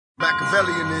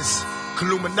Machiavellian is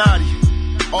Illuminati,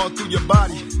 all through your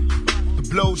body. The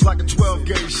blows like a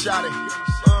 12-gauge shot.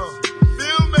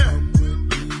 Feel me?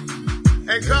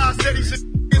 And God said he should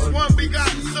his one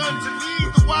begotten son to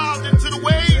lead the wild into the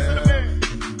ways of the man.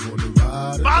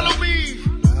 Follow me.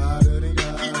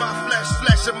 Eat my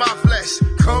flesh of my flesh.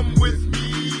 Come with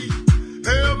me.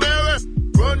 Hail Mary,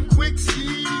 run quick,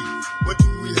 see. What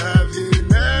do we have here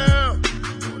now?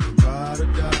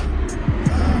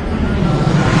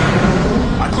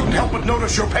 I couldn't help but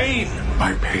notice your pain.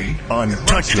 My pain?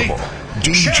 Untouchable.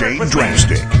 DJ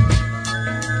Drastic.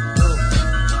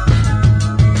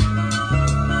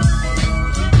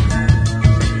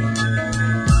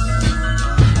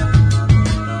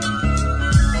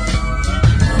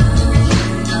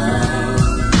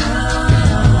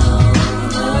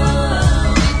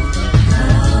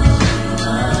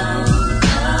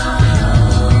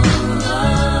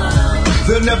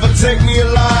 They'll never take me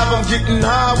alive, I'm getting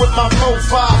high with my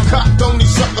 4-5. Cocked on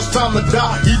these suckers, time to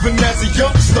die. Even as a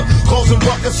youngster, causing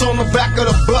ruckus on the back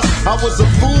of the bus. I was a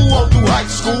fool all through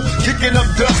high school, kicking up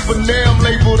dust, but now I'm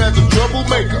labeled as a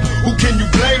troublemaker. Who can you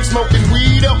blame? Smoking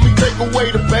weed help me take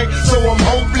away the pain. So I'm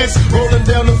hopeless, rolling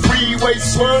down the freeway,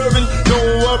 swerving.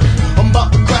 Don't worry, I'm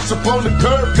about to crash up on the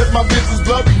curb, cause my business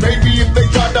blurry. Maybe if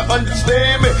they tried to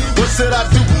understand me, what should I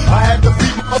do? I had to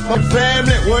feed my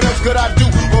family, what else could I do?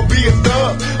 Or be a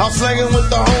thug? I'm slanging with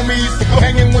the homies,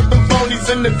 hanging with them phonies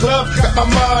in the club. Got my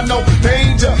mind on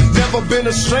danger, never been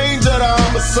a stranger to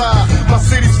homicide. My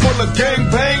city's full of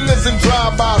gangbangers and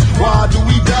drive-bys. Why do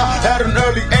we die at an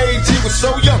early age? He was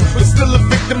so young, but still a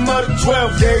victim of the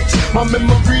 12-gauge. My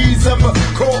memories of a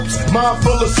corpse, mind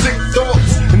full of sick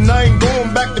thoughts, and I ain't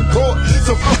going back to court.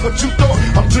 So fuck what you thought.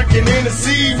 I'm drinking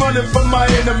Hennessy, running from my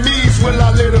enemies. Will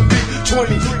I let her be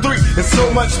 23 and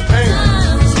so much pain?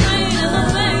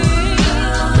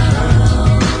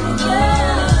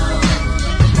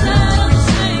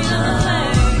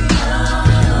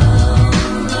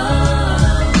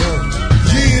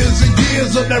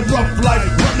 Of that rough life,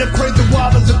 running crazy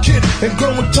wild as a kid and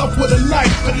growing tough with a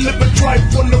knife and living tripe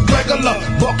on the regular,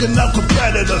 barking out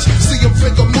competitors. See a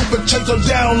figure moving, chase her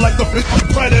down like a big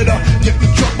predator. Get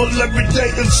in trouble every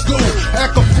day in school,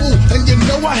 act a fool, and you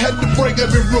know I had to break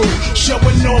every rule.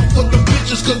 Showing off for the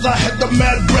bitches cause I had the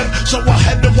mad breath, so I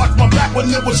had to watch my back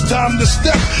when it was time to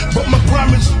step. But my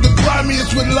crime is the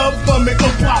grimiest with love for me.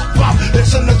 Oh pop pop, they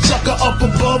send a sucker up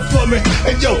above for me.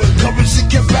 And yo, currency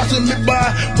kept passing me by,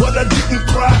 but I didn't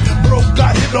cry. Bro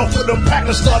got hit off with a pack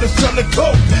and started selling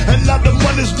coke, and now the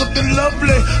money's looking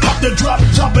lovely. Hop the drop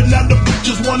top and now the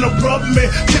bitches wanna rub me.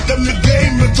 Kicking the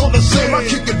game, it's all the same. I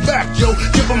kick it back, yo,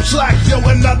 give them slack, yo,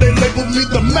 and now they label me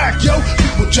the Mac, yo.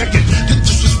 People check it, get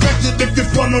disrespected if you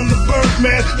front on the bird,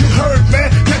 man. You heard, man,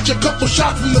 catch a couple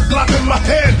shots from the Glock in my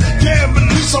hand. Damn, at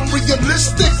least I'm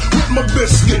realistic with my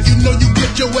biscuit. You know you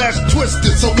get your ass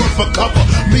twisted, so run for cover.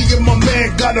 Me and my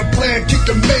man got a plan,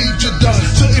 kicking major dust.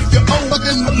 So if you're over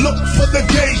in the look for the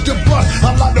gauge to bust,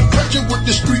 a lot of pressure with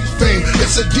the street fame.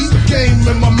 It's a deep game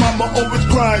and my mama always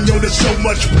crying, yo, there's so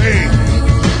much pain.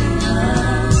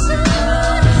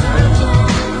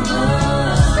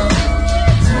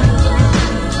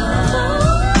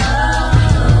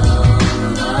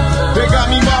 They got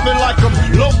me mobbing like I'm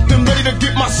loped and ready to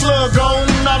get my slug on.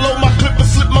 I load my clip and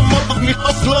slip my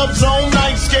gloves on. I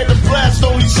ain't scared to blast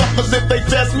on these suckers if they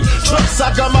test me. Trust,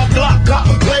 I got my Glock out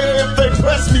later if they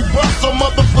press me. Bust some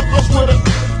motherfuckers with a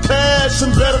passion.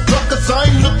 Better duck, cause I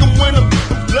ain't looking when I'm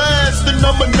blasting.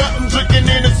 I'm a nothing, drinking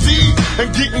Hennessy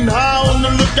and getting high on the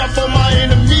lookout for my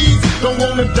enemies. Don't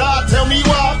wanna die, tell me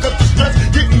why, cause the stress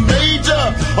getting major.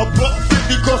 A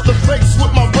 $1.50 across the face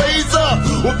with my razor.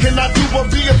 What can I do but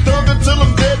be a thug until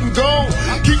I'm dead and gone?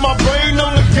 Keep my brain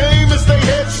on the game and stay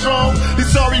headstrong.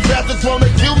 These sorry bastards wanna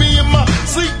kill me in my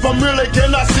sleep. I'm really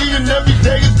cannot see, and every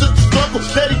day is just a struggle.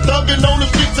 Steady thugging on the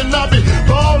streets and I be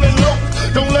ballin' low.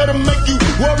 Don't let them make you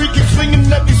worry. Keep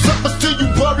swinging at these suckers till you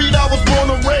worried. I was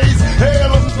born and raised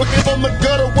hell. I'm looking on the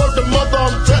gutter, word the mother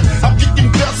I'm touched. I'm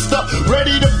kicking dust up,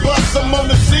 ready to bust. I'm on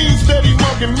the scene, steady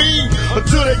mugging me.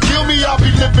 Until they kill me, I'll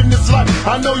be living this life.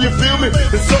 I know you feel me,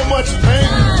 there's so much pain.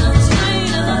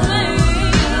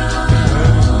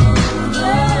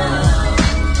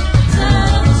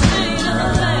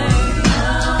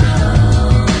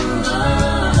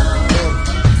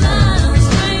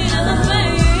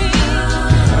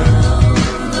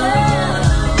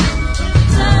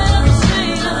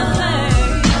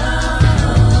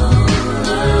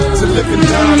 live and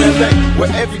die in LA,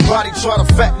 where everybody try to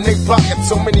fatten their pocket.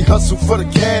 So many hustle for the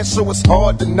cash, so it's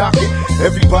hard to knock it.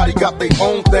 Everybody got their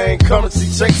own thing, currency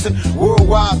chasing.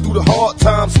 Worldwide through the hard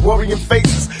times, worrying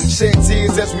faces. Shed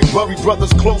tears as we bury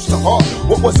brothers close to heart.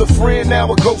 What was a friend,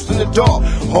 now a ghost in the dark.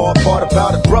 Hard part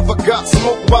about it, brother got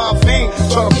smoked by a fiend.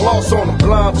 Try to floss on him,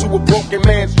 blind to a broken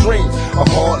man's dream. A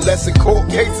hard lesson, court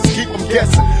cases keep him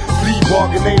guessing. Plea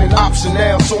bargain ain't an option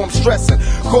now, so I'm stressing.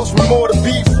 Cost me more to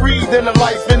be free than a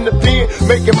life in the pen.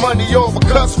 Making money over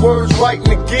cuss words,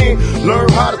 writing again. Learn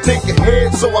how to take a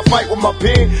head, so I fight with my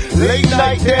pen. Late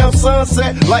night down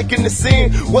sunset, like in the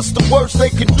sin. What's the worst they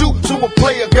can do to a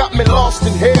player? Got me lost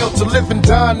in hell to live and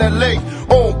die in LA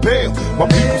on bail. My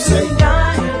people say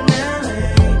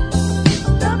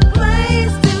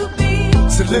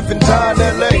to live and die in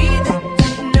LA.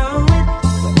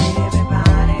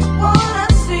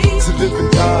 To live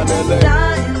and die in LA.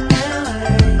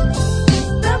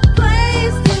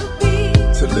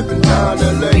 To live and die in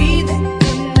LA.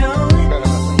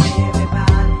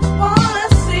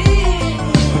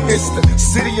 It's the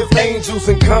city of angels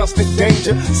in constant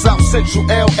danger. South Central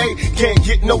LA can't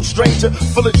get no stranger.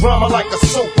 Full of drama like a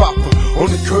soap opera. On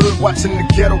the curb watching the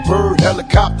ghetto bird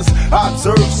helicopters. I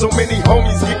observe so many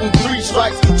homies getting 3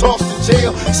 strikes, tossed in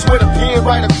jail. Swear to being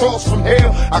right across from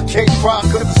hell. I can't cry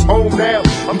cause it's home now.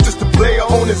 I'm just a player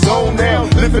on his own now.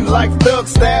 Living life thug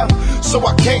style, so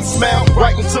I can't smile.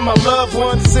 Writing to my loved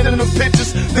ones, sending them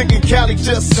pictures. Thinking Cali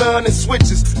just sun and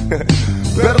switches.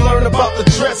 Better learn about the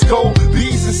dress code,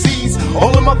 B's and C's.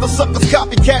 All them other suckers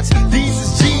copycats, D's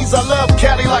is G's. I love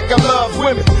Cali like I love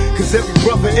women, cause every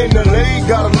brother in LA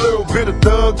got a little bit of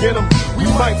thug in them. We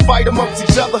might fight amongst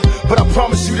each other, but I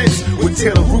promise you this, we'll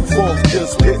tear the roof off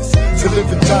just this. To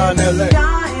live and die in LA.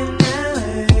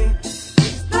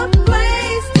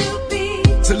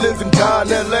 To live and die in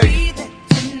LA.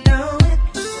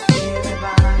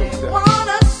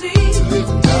 To live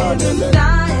and die in LA.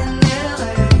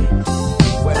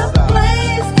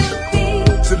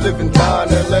 To live and die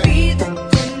in LA.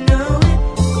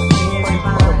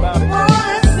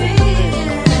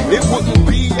 It wouldn't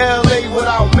be LA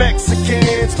without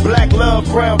Mexicans. Black love,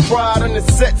 brown pride, and the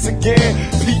sets again.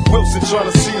 Pete Wilson trying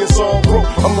to see us all broke.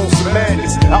 I'm on some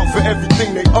madness, out for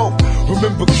everything they owe.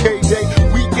 Remember K-Day,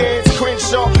 weekends,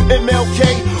 Crenshaw,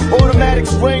 MLK,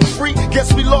 automatics rain free.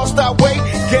 Guess we lost our way.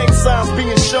 Gang signs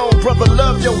being shown, brother,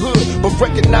 love your hood, but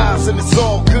recognizing it's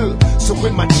all good. So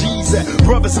when my G's at,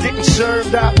 brothers getting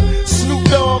shermed out. Snoop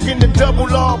Dogg in the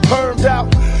double R permed out.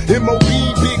 M.O.B.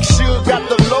 Big Suge got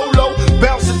the low,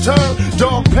 bounce and turn.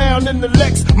 Dog pound in the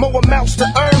Lex, more amounts to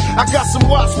earn. I got some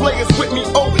Watts players with me,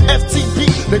 FTP.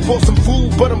 They bought some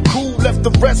food, but I'm cool, left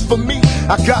the rest for me.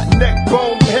 I got neck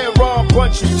bone, hair on,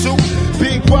 punchy too.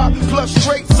 Big rock plus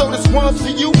straight, so this one's for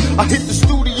you. I hit the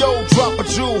studio, drop a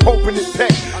jewel, hoping it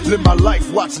pay. Live my life,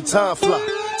 watching time fly.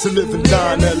 To live and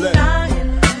die in LA.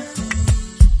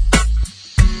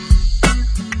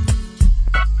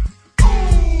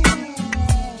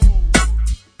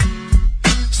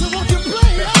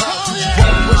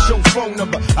 Phone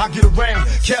number, I get around.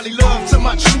 Cali love to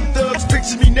my true thugs,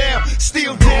 picture me now.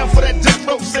 Still down for that death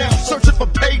row sound. Searching for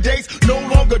paydays, no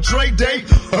longer Dre Day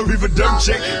or even Dirt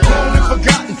J. Grown and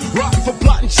forgotten, rocking for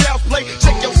plotting child's play.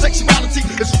 Check your sexuality,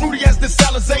 as fruity as this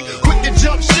Alizé. Quick to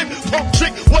jump ship, pump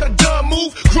trick, what a dumb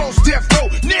move. Cross death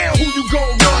row, now who you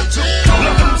gon' run to?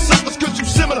 Loving them suckers cause you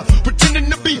similar,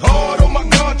 pretending to be hard. Oh my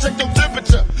God, check your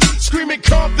temperature. Screaming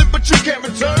Compton, but you can't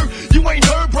return. You ain't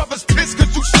heard brothers pissed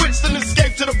cause you switched and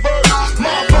escaped to the verb.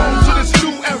 My phone to this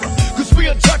new era, cause we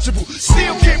untouchable.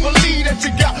 Still can't believe that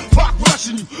you got Pac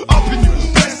rushing you, up in you.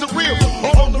 That's the real,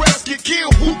 all the rest get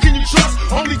killed. Who can you trust?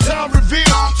 Only time reveals.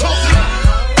 Toss it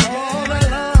all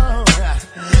alone.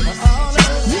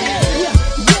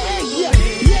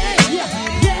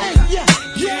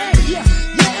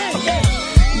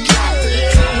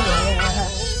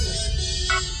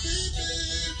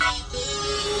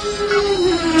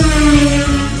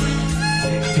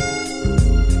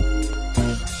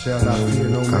 Shall not fear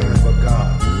no man but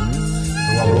God.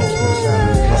 Though I walk through the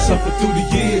valley, I suffered through the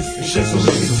years and shed so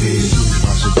many tears.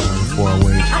 I sit down before I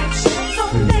wait.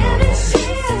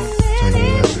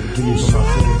 Give me some of my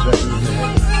city dresses.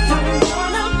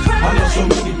 I lost so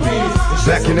many peers.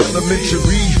 Back in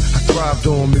elementary, I thrived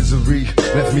on misery.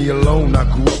 Left me alone, I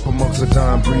grew up amongst a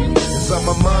dying breed. Inside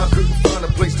my mind, couldn't find a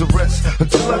place to rest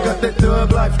until I got that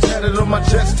thug life tatted on my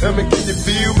chest. Tell me, can you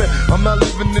feel me? I'm not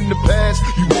living in the past,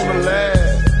 you wanna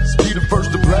last. Be the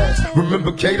first to blast.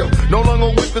 Remember Kato, no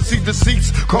longer with the seat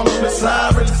deceits. Calling the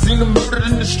sirens, seen them murdered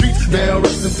in the streets. Now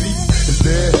rest in peace. Is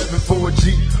there heaven for a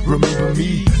G? Remember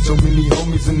me, so many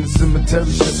homies in the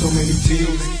cemetery, shed so many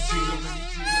tears.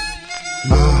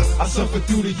 I suffered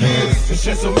through the years and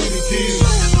shed so many tears.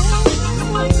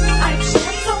 I've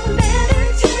shed so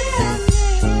many tears.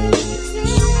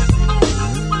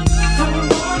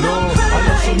 Lord, I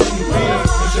lost so many tears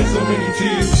and shed so many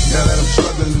tears. Now that I'm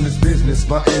struggling in this business,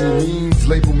 by any means,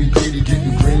 label me greedy,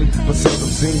 getting green, but seldom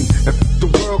seen. And the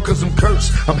world, cause I'm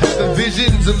cursed. I'm having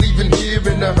visions of leaving here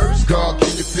in the hearse. God, can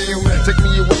you feel? Take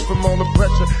me away from all the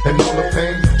pressure and all the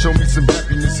pain. Show me some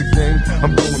happiness again.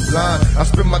 I'm going blind. I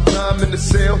spend my time in the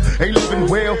cell, ain't living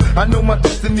well. I know my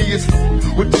destiny is.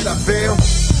 What did I fail?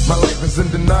 My life is in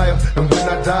denial, and when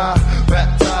I die,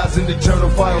 baptized in eternal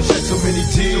fire, shed so many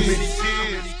tears.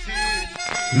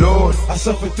 Lord, I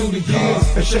suffered through the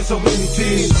years and shed so many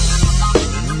tears.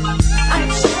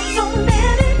 I've shed so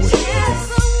many tears.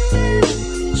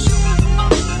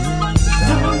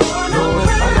 Lord,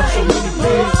 I lost so many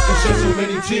tears and shed so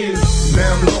many tears.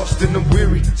 now I'm lost and I'm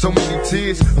weary, so many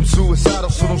tears. I'm suicidal,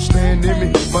 so don't stand near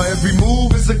me. My every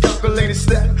move is a calculated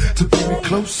step to bring me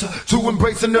closer to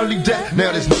embrace an early death.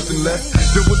 Now there's nothing left.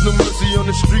 There was no mercy on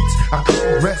the streets. I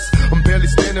couldn't rest. I'm barely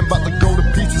standing, about to go to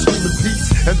pieces, screaming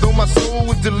peace. And though my soul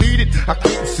was deleted, I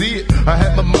couldn't see it. I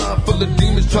had my mind full of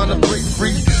demons trying to break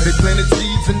free. They planted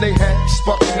seeds and they hatched,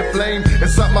 sparking the flame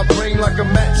inside my brain like a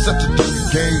match. Such a dirty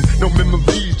game. No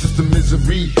memories, just a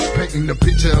misery. Painting a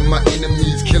picture of my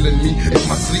enemies killing me in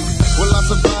my sleep. Will I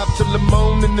survive till the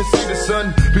morning to see the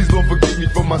sun? Please Lord forgive me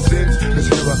for my sins, cause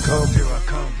here I come, here I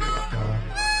come, here I come.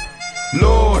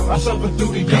 Lord, I suffered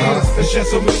through the years and shed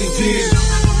so many tears.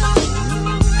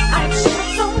 I've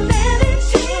shed so many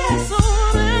tears.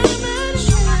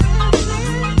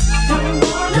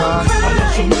 God, I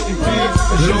lost so many tears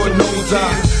and shed Lord so knows many I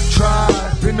tears. tried,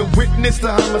 been a witness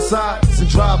to homicides and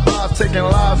drive-bys, taking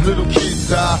lives, little kids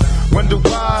die. Wonder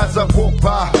why as I walk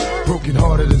by, broken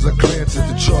hearted as I glance at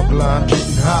the chalk line,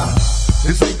 getting high.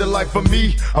 This ain't the life for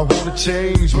me, I wanna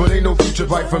change, but ain't no future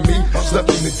right for me, I'm stuck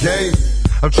in the game.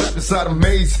 I'm trapped inside a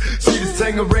maze. See this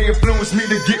Tangeray influence me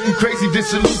to getting crazy,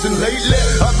 disillusioned lately.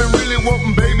 I've been really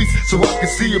wanting babies, so I can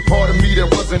see a part of me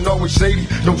that wasn't always shady.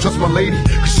 Don't trust my lady,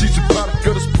 cause she's a product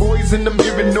of this poison. I'm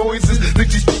hearing noises, think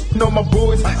she's f***ing on my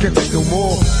boys. I can't take no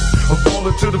more. I'm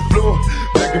falling to the floor,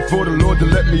 begging for the Lord to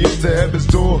let me into heaven's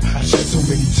door. I shed so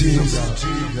many tears.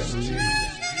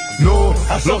 Lord,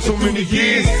 I lost so many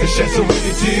years and shed so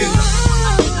many tears.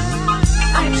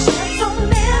 I've shed so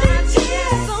many tears.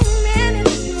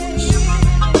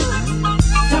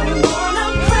 Don't wanna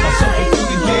cry. I suffered through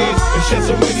the years and shed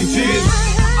so many tears.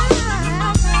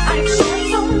 I've shed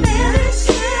so many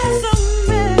tears.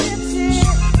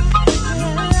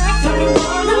 Don't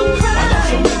wanna cry. I lost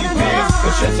so many years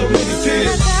and shed so many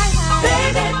tears.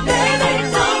 Baby, baby,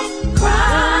 don't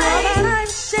cry. I've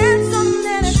shed so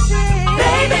many tears.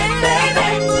 Baby, baby,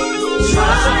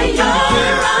 try your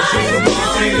eyes on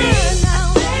me.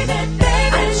 Baby,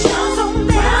 baby, show so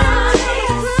many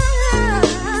tears.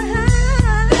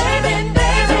 Baby,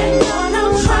 baby, wanna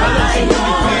try your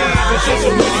eyes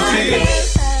on me.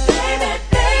 Baby,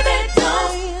 baby,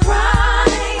 don't cry.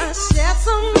 I shed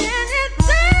so many tears.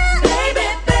 Baby,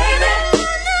 baby,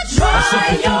 try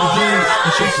your eyes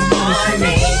on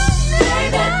me.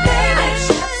 Baby, baby,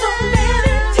 shed so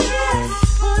many tears.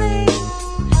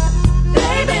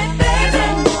 Baby, baby,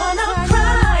 wanna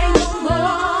cry no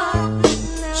more.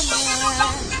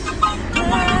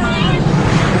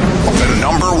 The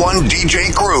 #1 DJ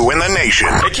crew in the nation.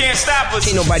 They can't stop us.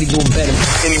 Ain't nobody doing better.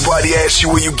 Anybody ask you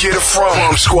where you get it from?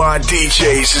 Bomb Squad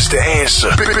DJs is the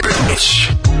answer. Bitch.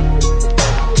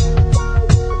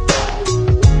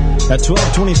 At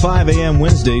 12:25 a.m.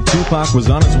 Wednesday, Tupac was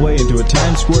on his way into a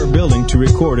Times Square building to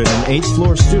record in an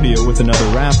 8th-floor studio with another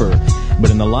rapper. But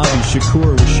in the lobby,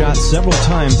 Shakur was shot several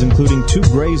times, including 2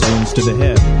 graze wounds to the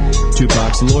head.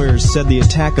 Tupac's lawyers said the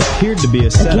attack appeared to be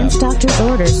a setup. Against doctors'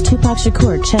 orders, Tupac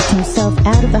Shakur checked himself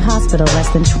out of the hospital less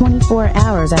than 24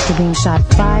 hours after being shot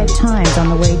 5 times on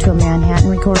the way to a Manhattan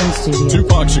recording studio.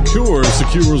 Tupac Shakur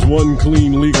secures one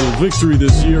clean legal victory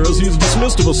this year as he is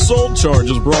dismissed of assault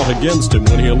charges brought against him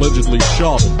when he allegedly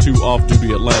shot at 2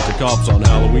 off-duty Atlanta cops on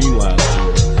Halloween last year.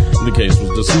 The case was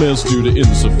dismissed due to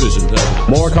insufficient evidence.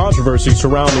 More controversy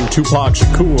surrounding Tupac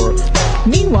Shakur.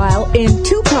 Meanwhile, in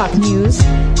Tupac news,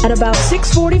 at about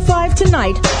 6:45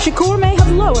 tonight, Shakur may have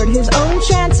lowered his own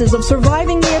chances of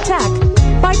surviving the attack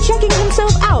by checking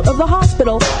himself out of the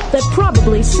hospital that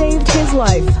probably saved his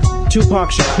life. Tupac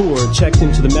Shakur checked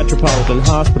into the Metropolitan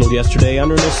Hospital yesterday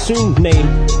under an assumed name.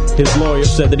 His lawyer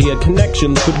said that he had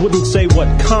connections, but wouldn't say what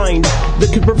kind, that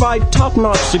could provide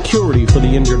top-notch security for the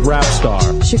injured rap star.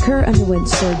 Shakur underwent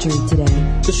surgery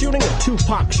today. The shooting of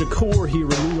Tupac Shakur here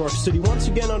in New York City once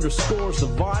again underscores the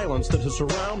violence that has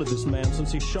surrounded this man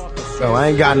since he shot the... No, I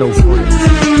ain't got no friends.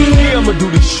 Yeah, I'ma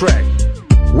do this track.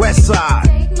 West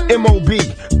Side, M.O.B.,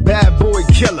 Bad Boy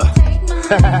Killer.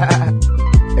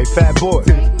 Hey, Fat Boy.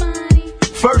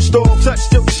 First off, touch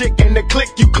your chick in the click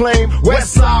you claim.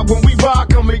 West Side, when we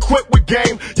rock, I'm equipped with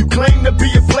game. You claim to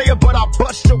be a player, but I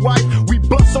bust your wife. We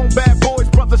bust on bad boys,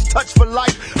 brothers touch for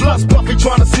life. Plus, Puffy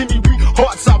trying to see me weak,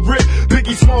 hearts I rip.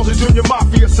 Biggie Smalls and Junior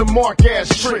Mafia, some mark-ass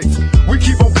tricks. We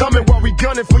keep on coming while we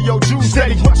gunning for your Jews.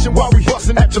 Steady rushing while we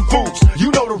busting at your fools.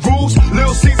 You know the rules.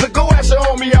 Lil Caesar, go ask your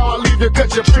homie how I leave you.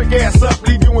 Cut your trick ass up,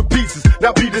 leave you in pieces.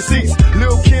 Now be deceased.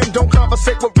 Lil Kim, don't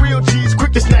conversate with real G's.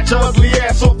 Quick to snatch your ugly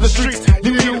ass off the streets.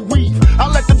 You need a weave. I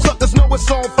let them suckers know it's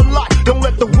on for life. Don't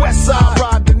let the West Side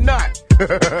ride the night.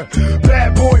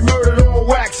 Bad boy murdered on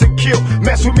wax and kill.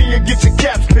 Mess with me and get your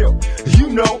caps peeled. You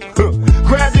know,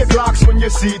 grab your Glocks when you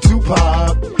see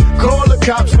Tupac. Call the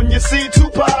cops when you see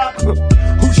Tupac.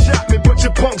 Who shot me but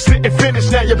your punks didn't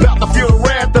finish. Now you're about to feel the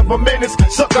wrath of a menace.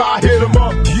 Sucker, I hit him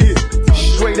up. Yeah,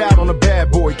 straight out on the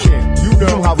bad boy camp. You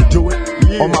know how we do it.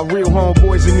 Yeah. All my real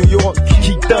homeboys in New York,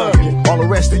 keep thugging. All the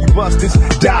rest of you busters,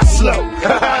 die slow.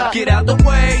 Get out the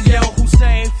way, yo,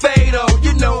 Hussein Fado.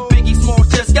 You know Biggie Smalls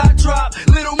just got dropped.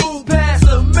 Little move past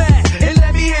the man, and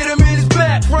let me hit him in his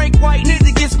back. Frank White need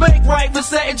to get spanked right for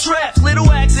setting traps.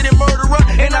 Little accident murderer,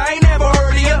 and I ain't never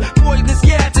heard of ya. Poisonous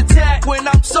gas attack when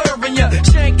I'm serving ya.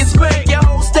 Shank and spank your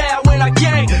whole style when I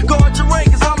gang. Guard your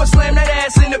rank, cause I'ma slam that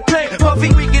ass in the paint.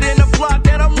 Puffy weaker than the block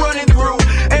that I'm running through.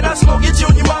 And I smoke your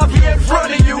Junior Mafia in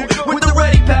front of you. With the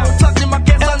ready power, tucked in my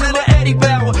gas under the Eddie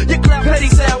Bauer. You clap petty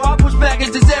sour, I push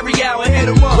packages every hour. Hit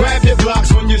 'em up. Grab your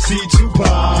Glocks when you see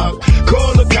Tupac.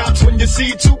 Call the cops when you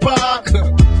see Tupac.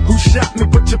 Who shot me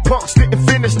but your punks didn't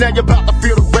finish. Now you're about to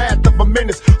feel the wrath of a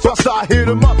menace. Bust, I hit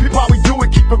 'em up. Here's how we do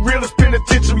it, keep it real as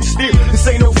penitentiary steel. This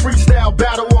ain't no freestyle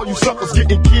battle. All you suckers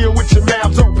getting killed with your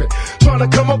mouths open. Trying to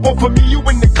come up off of me, you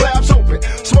in the clouds open.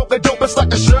 Smoke a dope, it's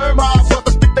like a sherm. How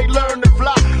suckers think they learn to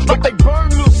fly. Like they burn,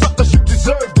 little suckers, you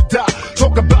deserve to die.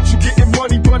 Talk about you getting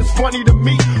money, but it's funny to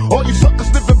me. All you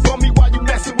suckers living bummy while you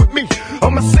messing with me.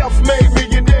 I'm a self-made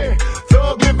millionaire.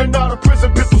 Thug living out of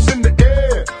prison, pistols in the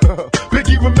air.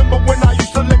 Biggie, remember when I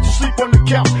used to let you sleep on the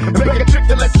couch and beg a trick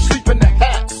to let you sleep in the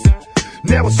house?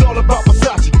 Now it's all about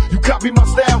Versace. You copy my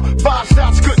style, 5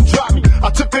 shots couldn't drop me. I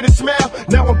took it and smile,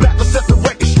 now I'm back to set the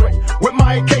record straight. With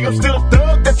my AK, I'm still a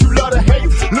thug that you love to hate.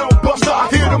 Little buster, I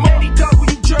hit him up.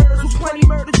 W jurors, with plenty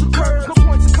murders occurs. No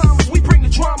points and commas, we bring the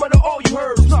drama to all you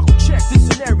heard. Knuckle check this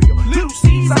scenario. Little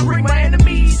C's, I bring my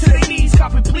enemies to their knees.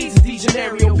 Copy please,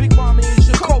 degenario. Big mama is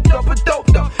your coked up and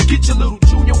doped up. Get your little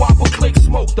junior whopper click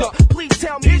smoked up. Please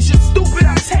tell me, is you stupid?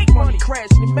 I take money,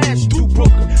 crashing and mashing through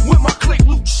Brooklyn. With my click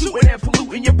loot, shooting and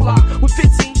polluting your block. With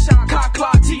 15 shot, cock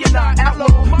clock, T&I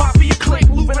outlaw. Mafia click,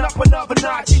 moving up another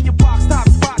notch. In your box, top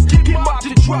spot, get mopped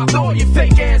and dropped. All your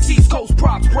fake ass East Coast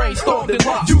props, brainstormed and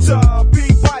locked. You's a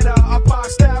beat fighter, a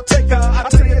box style taker. I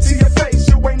tell it to your face,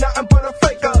 you ain't nothing but a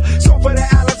faker. So for the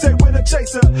Alate with a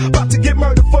chaser, about to get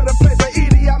murdered for the paper.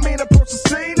 Edie, I mean approach the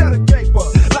scene of the gaper.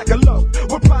 Like a low,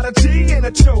 with Prodigy and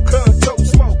a choker, dope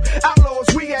smoke. Outlaws,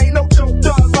 we ain't no joke,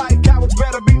 dog like cowards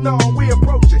better be known. We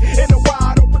approach it in a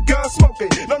wide open gun smoking.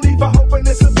 No need for hoping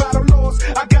it's a battle loss.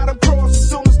 I got 'em crossed as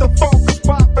soon as the focus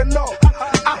popping off.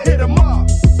 I hit 'em up.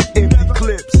 Empty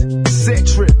clips, set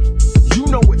trip. You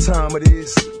know what time it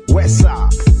is. West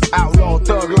Side, outlaw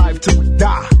thug life till we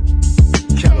die.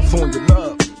 California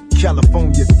love,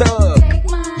 California thug.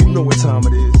 You know what time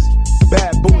it is.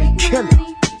 Bad boy killer.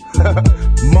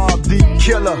 Mob D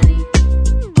killer.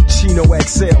 Chino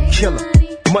XL killer.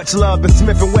 Much love to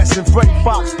Smith & Wesson, Freddie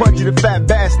Fox, Pudgy the Fat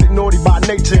Bastard, Naughty by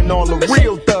Nature, and all the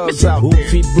real thugs out there.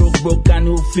 Who feel broke and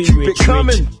who feel Keep rich, it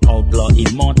coming. Outlaw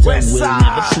immortal West will side.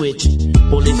 never switch.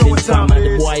 Police You know what time informer, it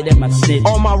the is. boy them a snitch.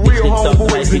 All my real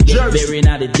homeboys in Jersey. Burying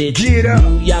out the ditch. Get up.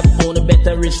 New York phone a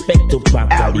better respect to pop.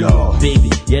 Outlaw.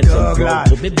 Baby, yes I'm Thug proud life.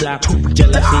 to be black.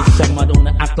 Jealousy, someone don't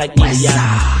act like me. West side.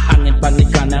 Hanging pan the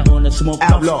corner on a smoke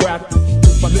puff Outlaw. scrap.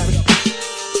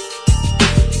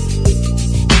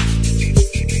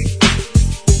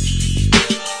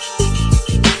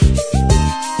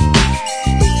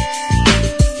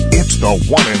 It's the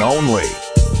one and only,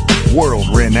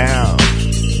 world-renowned,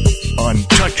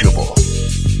 untouchable,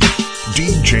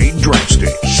 DJ Drastic.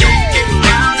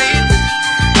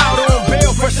 Out on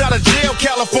bail, fresh out of jail,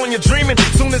 California dreaming.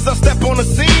 Soon as I step on the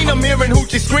scene, I'm hearing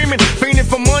hoochie screaming, fiending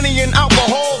for money and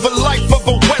alcohol for life.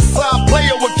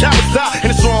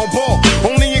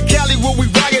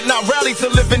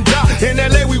 In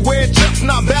LA we wear chucks,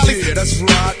 not valleys. Yeah, that's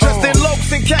right. Dressed in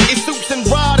loafs and khaki suits and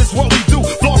ride is what we do.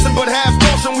 Flossing but half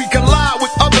caution, we collide with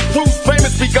other crews.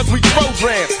 Famous because we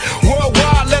programs.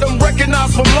 Worldwide, let them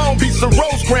recognize from Long Beach to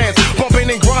Rosecrans. Bumping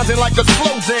and grinding like a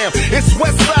slow jam. It's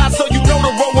West Side, so you know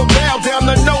the road will bow down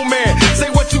to no man.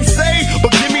 Say what you say,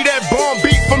 but give me that bomb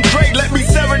beat from Dre. Let me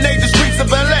serenade the streets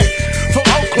of LA. From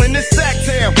Oakland to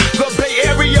Sacktown, the Bay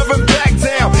Area and back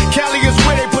down. Cali is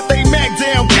where they put they Mac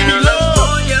down. Give me love.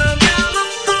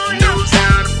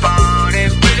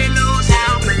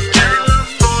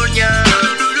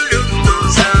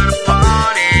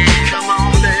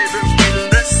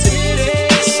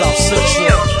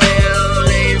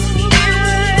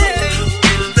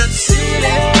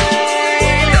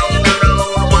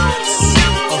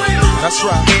 That's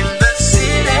right. In the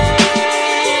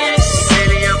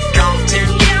city of Compton,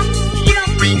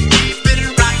 we keep it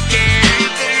rockin'.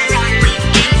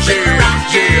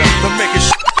 Yeah, I'm making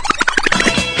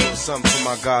something for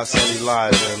my godson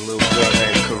Elijah and a little girl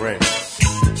named Corinne.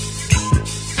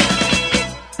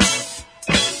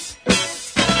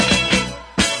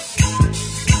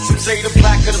 Some say the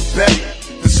blacker the better,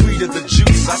 the sweeter the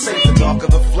juice. I say the darker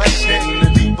the flesh and the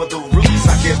deeper the roots.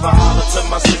 I give a holler to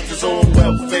my sisters on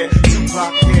welfare.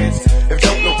 Tupac kids, if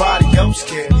don't nobody else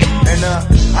care. And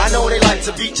I know they like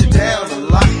to beat you down a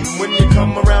lot. And when you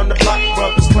come around the block,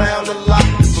 brothers clown a lot.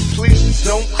 But please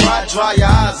don't cry, dry your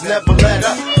eyes, never let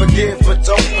up. Forgive but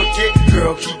don't forget,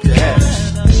 girl, keep your head up.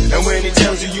 And when he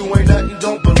tells you you ain't nothing,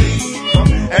 don't believe him.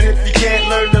 And if you can't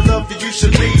learn to love you, you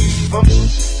should leave him.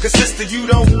 Cause sister, you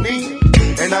don't need him.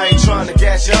 And I ain't trying to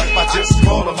gas you up, I just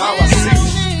call him how I see him.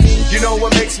 You know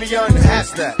what makes me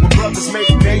unhappy? That when brothers make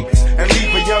babies and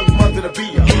leave a young mother to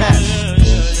be a mess.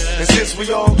 And since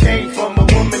we all came from a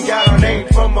woman, got our name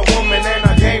from a woman, and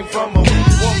I came from a woman.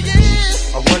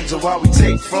 I wonder why we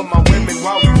take from our women,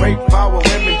 why we rape our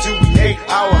women, do we hate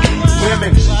our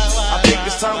women? I think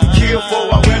it's time to kill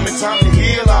for our women, time to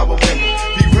heal our women,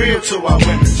 be real to our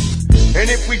women. And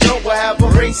if we don't, we'll have a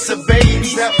race of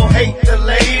babies that will hate the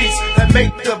ladies that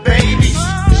make the babies.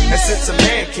 And since a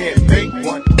man can't make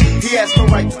one, he has no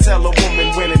right to tell a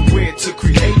woman when and where to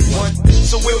create one.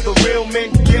 So will the real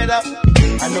men get up?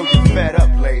 I know you're fed up,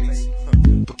 ladies,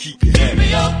 but keep your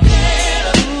head up.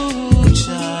 Ooh,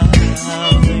 child,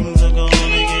 things are gonna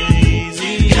get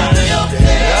easy. Keep your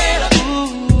head up.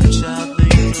 Ooh, child,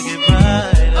 things will get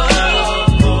brighter.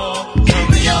 Keep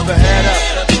your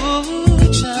head up.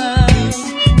 Ooh, child,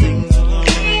 things are gonna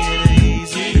get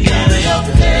easy. Keep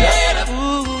your head up.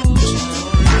 Ooh,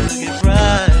 child, things will get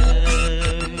brighter.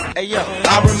 Hey yo,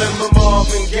 I remember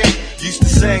Marvin Gaye used to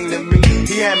sing to me.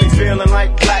 He had me feeling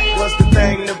like black was the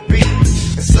thing to be.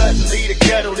 And suddenly the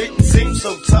ghetto didn't seem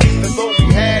so tough. And though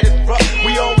we had it rough,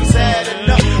 we always had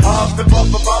enough. I huffed and puffed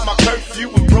about my curfew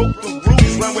and broke the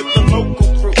rules. Went with the local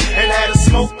crew and had a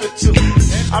smoke or two.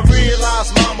 I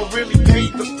realized mama really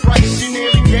paid the price. She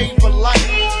nearly gave her life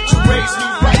to raise me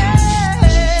right.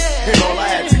 And all I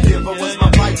had to give her was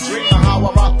my pipe dream of how I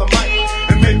rock the mic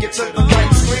and make it to the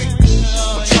right screen.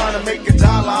 I'm trying to make $1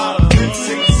 out of 15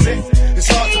 cents. It's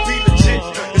hard to be legit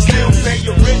and still pay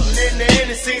your rent. And in the end,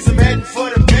 it seems I'm heading for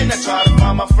the pen. I try to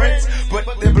find my friends, but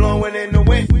they're blowing in the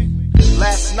wind.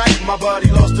 Last night, my buddy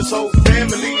lost his whole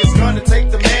family. It's gonna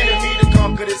take the man in me to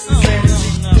conquer this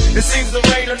insanity. It seems the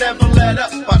rain will never let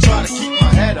up. I try to keep my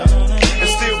head up and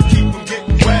still keep from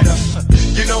getting wetter.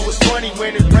 You know it's funny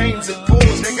when it rains and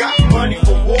pours. They got money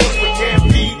for wars, but can't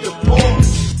feed the poor.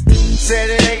 Said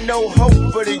it ain't no hope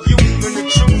for the youth, and the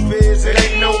truth is it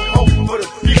ain't no hope for the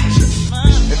future.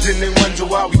 And then they wonder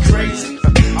why we crazy.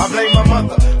 I blame my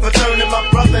mother for turning my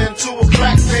brother into a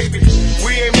crack baby.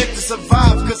 We ain't meant to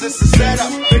survive cause it's a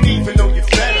setup. And even though you're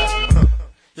fed up,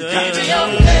 you got to your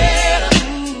head up.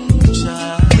 Ooh,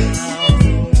 child,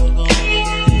 things are gonna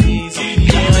get easy.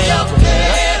 Keep your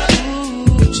head up.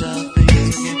 Ooh, child,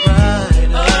 things will get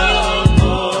brighter.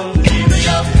 Keep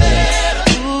your head up.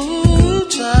 Ooh,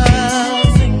 child,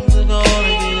 things are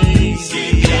gonna get easy.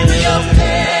 Keep your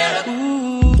head up.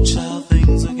 Ooh, child,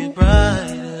 things will get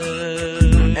brighter.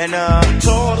 And to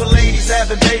all the ladies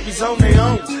having babies on their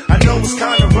own, I know it's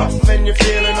kinda rough and you're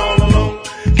feeling all alone.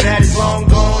 Daddy's long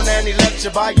gone and he left you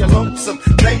by your lonesome.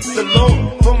 Thank the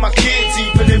Lord for my kids,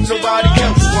 even if nobody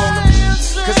else want them.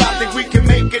 Cause I think we can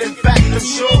make it, in fact I'm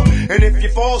sure. And if you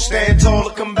fall, stand tall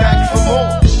and come back for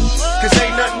more. Cause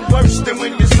ain't nothing worse than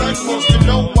when your son wants to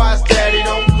know why his daddy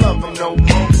don't love him no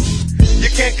more. You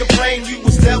can't complain you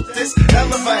was dealt this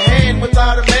hell of a hand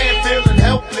without a man feeling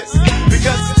helpless.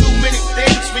 Because it's too many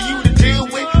things for you to deal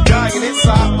with. Dying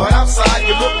inside, but outside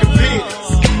you're looking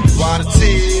fearless. While the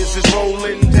tears is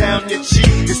rolling down your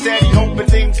cheek, you're steady hoping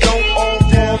things don't all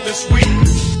fall this week.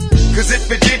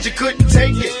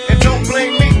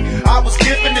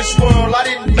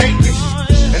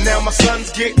 my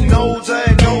son's getting older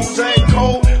and older and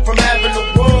cold from having the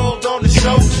world on the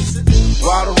shoulders.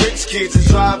 While the rich kids are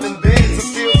driving Benz, I'm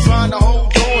still trying to hold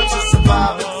on to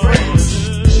surviving friends.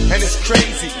 And it's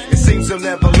crazy, it seems they'll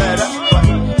never let up,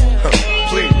 but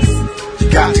please, you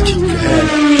got to keep your head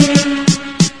up.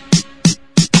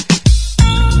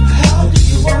 How do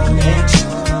you want it?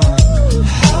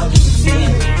 How do you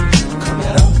feel?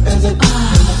 Coming up as a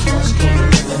first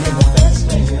game, living in the best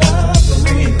way of the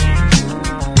real.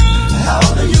 How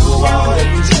do you want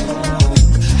it?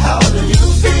 How do you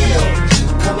feel?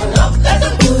 Coming up as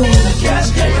a in the cash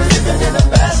game, living in the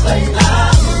best way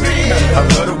of the real. I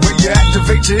love the way you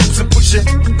activate your hips and push it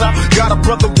out. Got a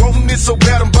brother wanting it so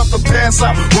bad I'm about to pass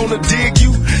out. Wanna dig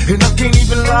you, and I can't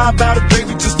even lie about it,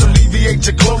 baby. Just alleviate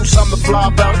your clothes, I'm the fly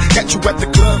about it. Got you at the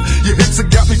club, your hips have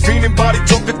got me feeling. Body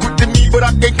talking quick to me, but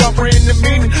I can't comprehend the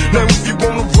meaning. Now if you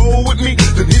wanna roll with me,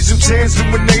 then here's your chance.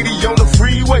 Doing 80 on the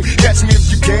freeway, catch me if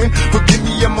you can. Forgive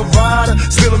me, I'm a rider,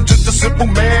 still I'm just a simple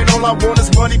man. All I want is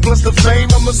money plus the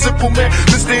fame. I'm a simple man,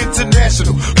 Mr.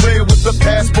 International, player with a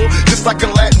passport, just like a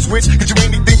Latin switch. Get you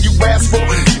anything you ask for,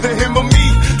 either him or me.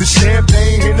 The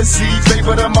champagne and the sea,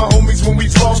 favorite of my homies when we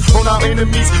fall on our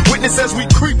enemies. Witness as we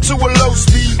creep to a low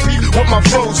speed. Beat what my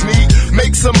foes need.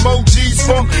 Make some emojis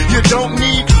from you don't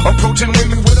need. Approaching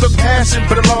women with a passion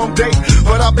for the long day,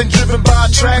 but I've been driven by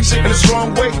attraction in a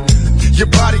strong way. Your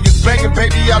body is banging,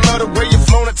 baby. I love the way you're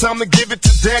flowing. Time to give it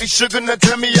to Daddy Sugar. Now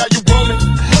tell me how you want it.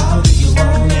 How do you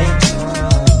want it?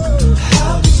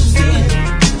 How do you feel?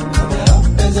 Coming up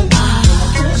as a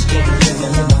first game,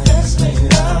 living in the best way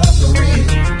of the real.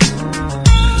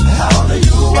 How do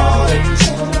you want it?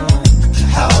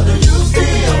 How do you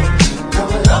feel?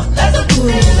 Coming up as a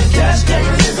in the cash game,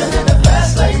 living in the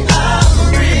best way of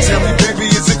the real. Tell me, baby,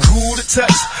 is it cool to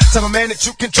touch? Tell a man that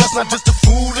you can trust, not just a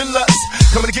fool in lust.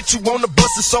 Coming to get you on the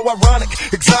bus is so ironic.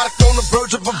 Exotic on the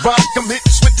verge of erotic. I'm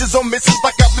hitting switches on misses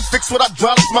like I've been fixed with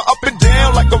hydraulics. My up and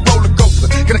down like a roller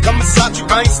coaster. Can I come inside you?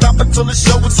 I ain't stopping till the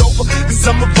show is over. Cause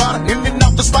I'm erotic, in and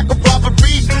out just like a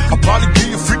robbery. I'll probably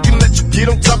be a freak and let you get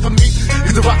on top of me.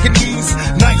 Cause the rockin' these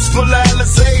nights full of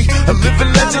Alizé. A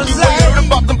living legend, you ain't heard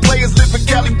about them players living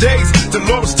Cali days.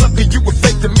 Dolores Tucker, you were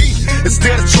fake to me.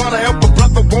 Instead of trying to help a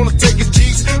brother, wanna take his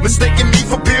G's. Mistaking me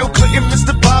for Bill Clinton,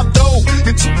 Mr. Bob Dole.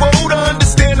 You're too old to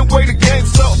understand the way the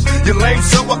game's so. You're lame,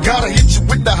 so I gotta hit you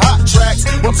with the hot tracks.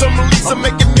 Once I'm released, I'm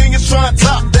making millions trying to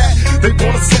top that. They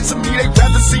wanna censor me, they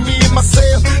rather see me in my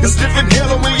cell. It's different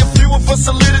hell, only a few of us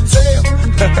a little tale.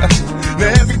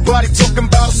 Now everybody talking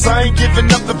about us, I ain't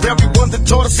giving up the very ones that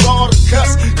taught us all to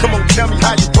cuss. Come on, tell me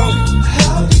how you want it.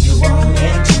 How do you want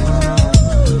it?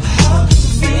 How do you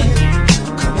feel?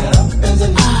 Coming up as a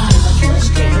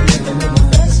first game, living in the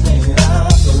best way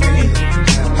of the real.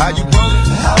 How you want it?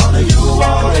 How do you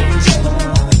want it?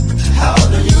 How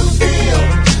do you feel?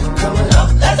 Coming up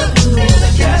as a in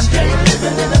the cash game,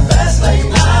 living in the best way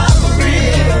of the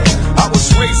real. I was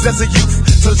raised as a youth.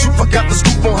 Tell the truth, I got the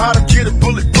scoop on how to get it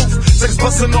bulletproof. Sex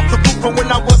busting off the roof from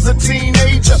when I was a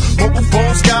teenager. Mobile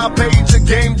phone, sky pager,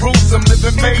 game rules. I'm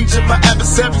living major. My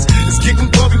adversaries is getting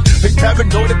worried. They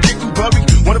paranoid, they're getting buried.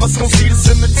 One of us gon' see the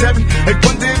cemetery. They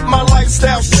wonder if my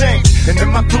lifestyle's changed. And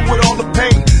am I through with all the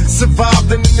pain?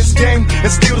 Survived in this game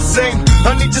and still the same.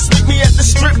 Honey, just meet me at the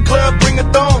strip club, bring a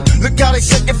thong. Look how they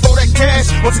shaking for that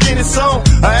cash. Once again, it's on.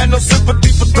 I had no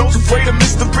sympathy for those afraid of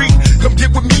mystery. Come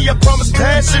get with me, I promise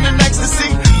passion and ecstasy.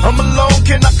 I'm alone,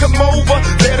 can I come over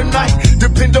there tonight?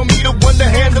 Depend on me to one to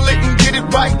handle it and get it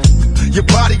right. Your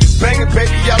body is banging,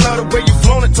 baby. I love the way you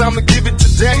flown it. Time to give it to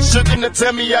Daddy Sugar. Now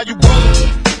tell me how you want it.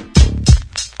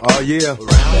 Oh yeah.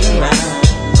 Round and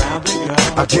round,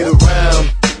 I get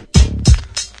around.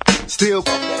 Still.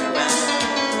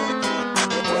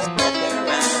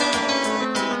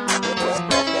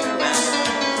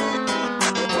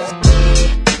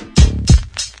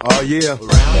 Oh yeah.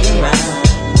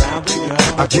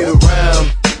 I get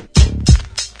around.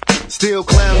 Still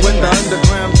clown with the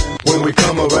underground when we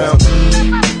come around.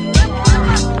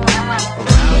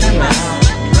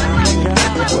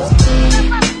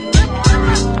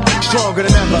 Stronger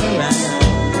than ever.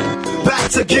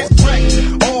 Back to get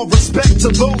wrecked. All respect to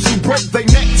those who break their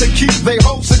neck to keep their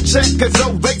hopes in check. Cause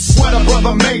though they sweat a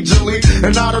brother majorly.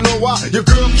 And I don't know why your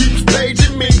girl keeps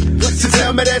paging me. She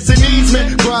tell me that she needs me.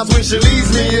 Cries when she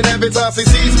leaves me. And every time she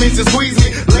sees me, she squeeze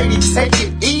me. Lady, take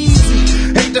it easy.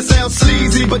 Hate to sound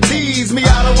sleazy, but tease me.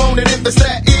 I don't want it if it's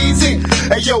that easy.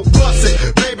 Hey yo, bust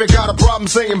it. Baby got a problem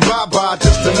saying bye-bye.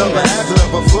 Just another hazard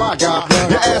of a fly guy.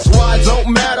 Your ass wide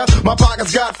don't matter. My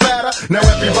pockets got fatter. Now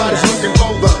everybody's looking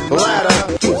for the ladder.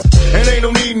 And ain't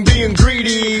no need in being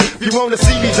greedy. If you wanna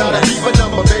see me, try to keep a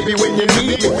number, baby, when you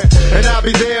need it. And I'll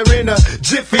be there in a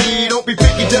jiffy. Don't be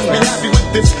picky, just be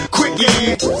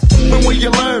way you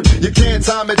learn. You can't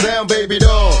time it down, baby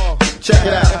doll. Check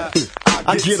it out.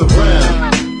 I get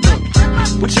around.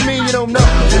 What you mean you don't know?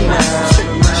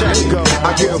 Check it go.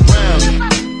 I get around.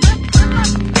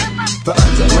 The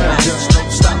underground just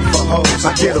don't stop for hoes.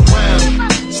 I get around.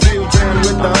 Still down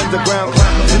with the underground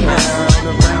clowns.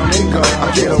 Around and go.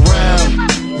 I get around.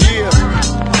 Yeah.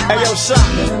 Hey yo, shot.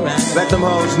 Let them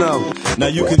hoes know. Now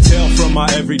you can tell from my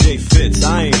everyday fits,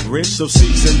 I ain't rich, so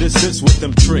cease and desist with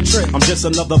them tricks. I'm just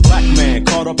another black man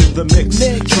caught up in the mix,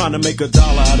 trying to make $1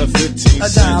 out of 15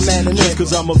 cents. Just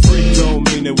cause I'm a freak don't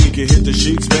mean that we can hit the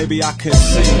sheets. Baby, I can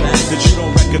see that you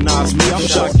don't recognize me. I'm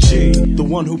Shock G, the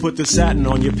one who put the satin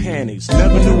on your panties.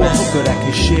 Never knew a hooker that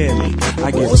could share me.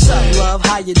 I get What's up, love?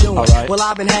 How you doing? Right. Well,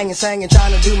 I've been hanging, singing,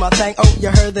 trying to do my thing. Oh, you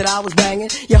heard that I was banging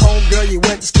your homegirl you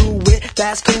went to school with.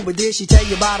 That's cool, but did she tell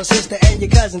you about her sister and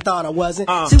your cousin? Thought I wasn't.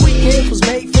 See, weekend was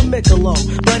made for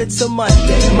Michelob, but it's a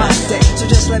Monday, my day, so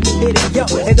just let me hit it, yo.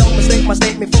 And don't mistake my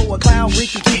statement for a clown. We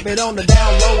can keep it on the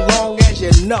down low, long as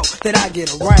you know that I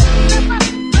get around.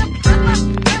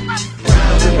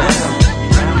 Round and round,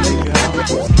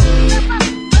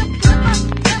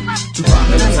 to rock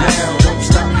it down, don't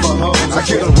stop for hoes. I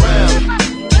get around.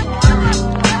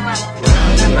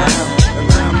 Round and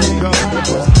round and go.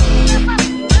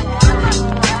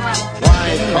 Why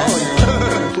ain't call you?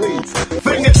 Please.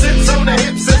 Fingertips on the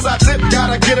hips as I dip.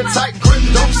 Gotta get a tight grip,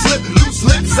 don't slip. Loose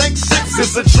lips ain't ships,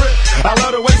 it's a trip. I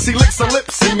love the way she licks her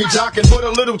lips. See me jocking, put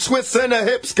a little twist in her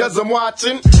hips, cause I'm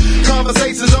watching.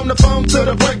 Conversations on the phone to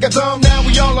the break of dawn. Now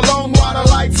we all alone while the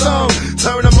lights on.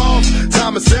 Turn them off,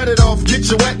 time to set it off. Get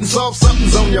you wet and soft,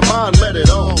 something's on your mind, let it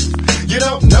off. You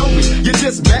don't know me, you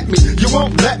just met me. You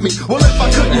won't let me, well if I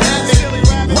couldn't have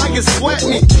it, why you sweat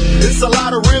me? It's a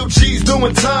lot of real G's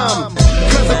doing time.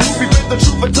 Cause the groupie bit the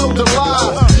truth and told a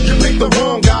lie. You picked the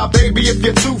wrong guy, baby, if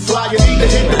you're too fly. You need to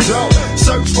hit the door,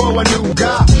 search for a new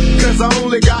guy. Cause I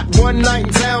only got one night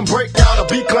in town. Break out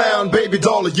a B-clown, baby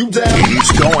doll, are you down?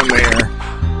 He's going there.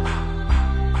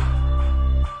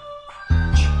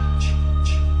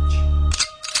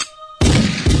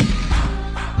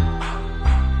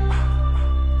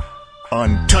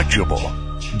 Untouchable,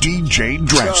 DJ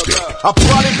Drastic. I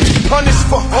probably be punished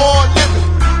for hard living.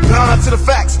 Blind to the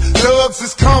facts, thugs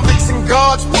is convicts in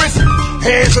God's prison.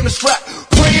 Hands on the strap,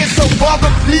 praying so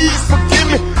Father please forgive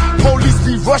me. Police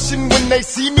be rushing when they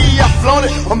see me, I flaunt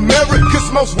it. America's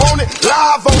most wanted,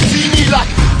 live on TV like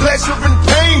pleasure and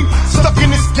pain. Stuck in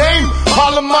this game,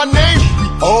 holler my name. We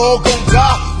all gon'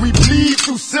 die, we bleed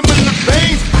through similar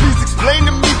veins. Please explain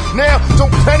to me now,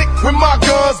 don't panic when my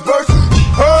guns burst.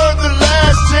 Heard the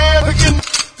last champion,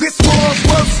 this one's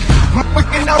worse.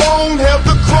 And I won't have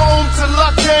the chrome till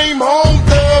I came home.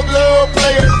 Thug love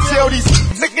player, tell these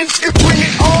niggas to bring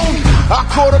it on. I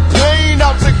caught a plane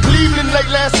out to Cleveland late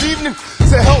last evening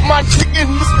to help my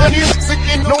chicken. This money is sick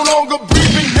and no longer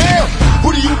breathing now.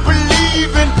 Who do you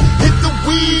believe in? Hit the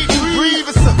weed and breathe.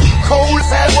 It's a cold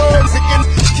as worms. It can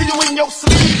kill you in your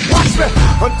sleep. Watch me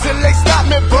until they stop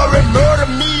me, bury, murder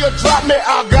me or drop me.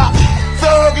 I got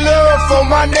thug love for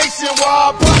my nation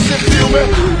while I bust it, feel me?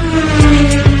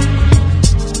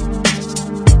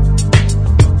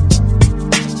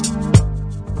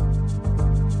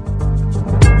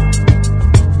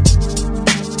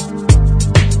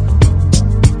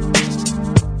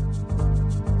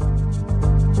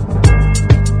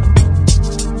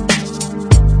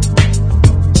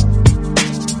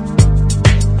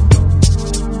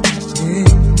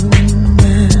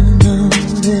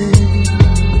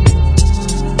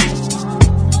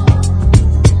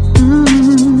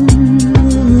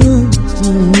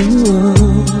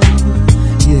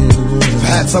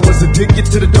 I was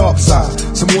addicted to the dark side.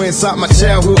 Somewhere inside my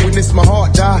childhood witnessed my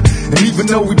heart die. And even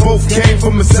though we both came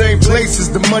from the same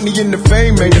places, the money and the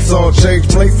fame made us all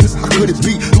change places. How could it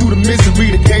be through the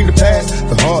misery that came to pass?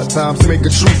 The hard times make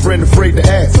a true friend afraid to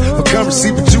ask for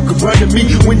currency, but you can run to me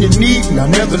when you need. And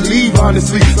I never leave,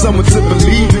 honestly, someone to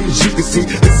believe in. As you can see,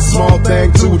 it's a small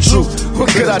thing to a truth. What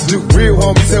could I do? Real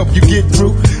homies help you get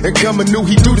through. And coming knew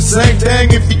he'd do the same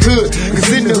thing if he could.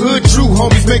 Cause in the hood, true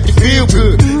homies make you feel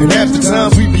good. And half the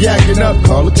times we be acting up,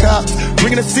 call the cops,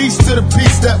 bringing a cease to the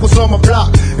peace that was on my block.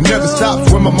 It never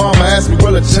stops when my mama asks me,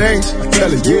 will I change? I tell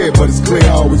her, yeah, but it's clear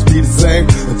I'll always be the same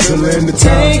until the end of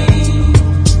time.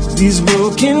 Take these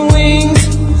broken wings,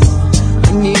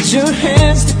 I need your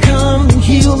hands to come and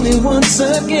heal me once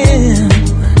again.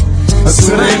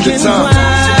 Until the end of time.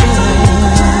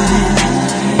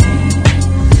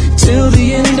 Till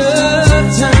the end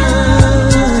of time.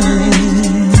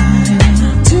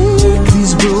 Take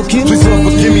these broken Please Lord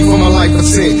forgive me for my life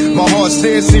said, my heart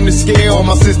still seem to scare all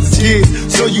my sister's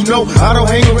kids. So you know, I don't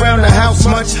hang around the house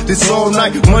much. This all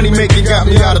night money making got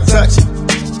me out of touch.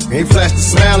 Ain't flashed a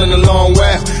smile in a long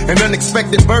while. An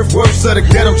unexpected birth, worse of the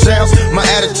ghetto childs. My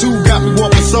attitude got me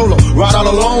walking solo. Ride all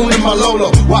alone in my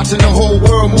Lolo. Watching the whole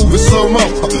world move in slow-mo.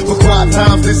 For quiet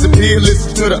times disappear,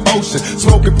 listen to the ocean.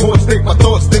 Smoking porch, think my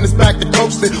thoughts, then it's back to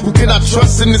coasting. Who can I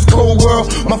trust in this cold world?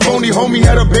 My phony homie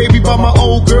had a baby by my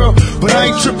old girl. But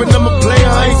I ain't tripping, I'm a player,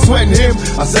 I ain't sweating him.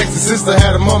 My sexy sister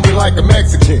had a mummy like a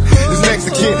Mexican. This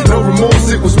Mexican, no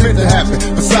remorse, it was meant to happen.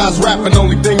 Besides rapping,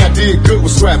 only thing I did good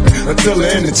was scrapping. Until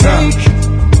the end of time.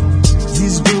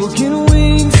 These broken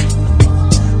wings,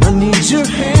 I need your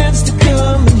hands to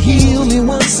come and heal me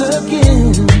once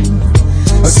again.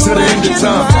 Until the end of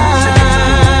time.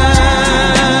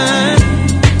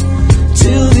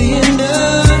 Till the end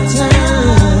of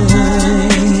time.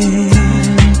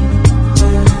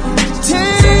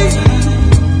 Take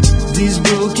these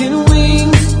broken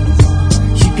wings.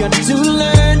 You got to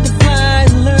learn to fly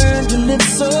and learn to live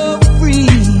so free.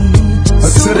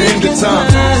 Until the end of time.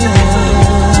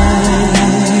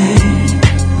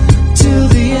 Till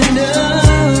the end of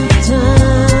time.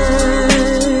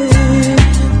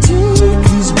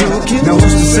 Now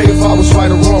who's to say if I was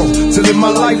right or wrong? To live my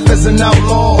life as an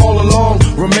outlaw all along.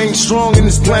 Remain strong in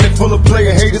this planet full of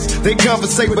player haters. They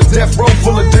conversate but death row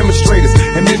full of demonstrators.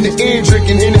 And in the end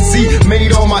drinking Hennessy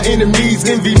made all my enemies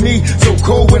envy me. So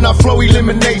cold when I flow,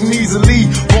 eliminating easily.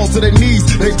 Fall to their knees,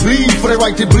 they plead for their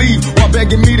right to bleed, while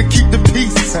begging me to keep the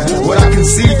peace. What I can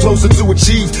see closer to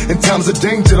achieve. In times of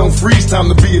danger, don't freeze, time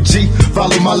to be a G.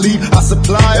 Follow my lead, I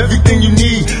supply everything you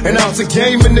need. An ounce of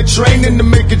game in the training to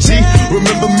make a G.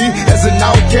 Remember me as an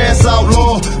outcast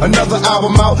outlaw. Another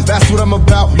album out, that's what I'm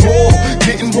about. More,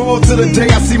 getting raw till the day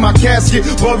I see my casket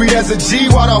buried as a G,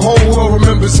 while the whole world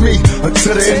remembers me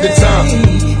until the end of time.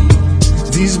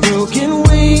 These broken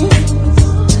wings,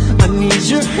 I need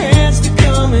your hands to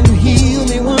come and heal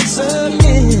me once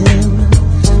again.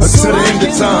 Until the end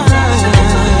of time.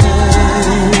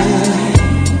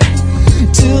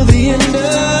 Till the end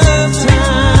of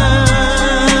time.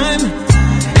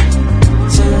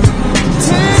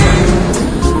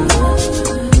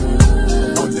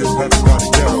 One day heaven got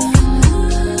it down.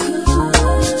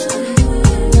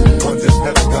 One day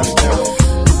heaven got it down.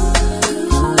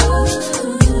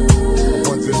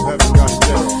 One day heaven got it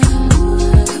down.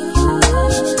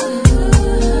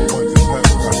 One day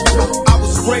heaven got it down. I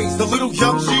was raised a little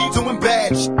young G doing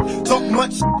bad shit. Talk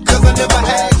much cause I never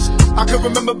had shit. I can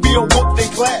remember being whooped in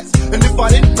class, and if I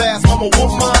didn't pass, mama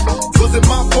whooped mine. Was it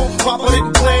my fault? Papa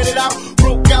didn't plan it out.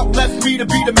 Broke out, left me to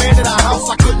be the man in the house.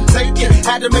 I couldn't take it,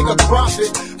 had to make a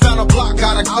profit. Found a block,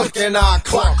 got a click, and I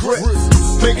clock grip.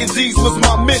 Making Z's was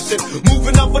my mission.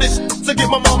 Moving up for this shit to get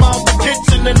my mama out the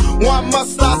kitchen. And why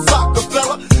must I sock a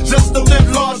fella? Just to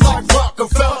live large like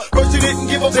Rockefeller. First you didn't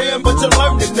give a damn, but you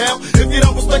learned it now. If you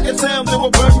don't respect your town, then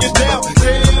we'll burn you down.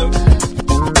 Damn.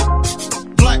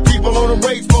 Black people on the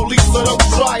rage police, so don't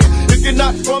try it. If you're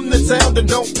not from the town, then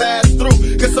don't pass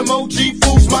through. Cause some OG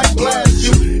fools might blast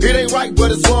you. It ain't right,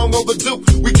 but it's long overdue.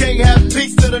 We can't have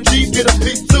peace till them G's get a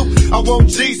piece too. I want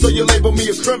G, so you label me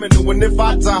a criminal. And if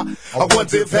I die, I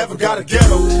wonder if heaven got a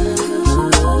ghetto.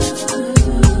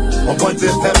 I wonder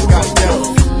if heaven got a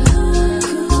ghetto.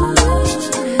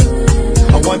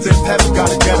 I wonder if heaven got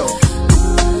a ghetto.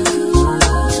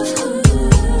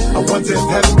 I wonder if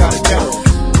heaven got a ghetto.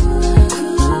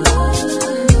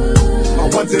 I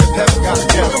wonder if heaven got a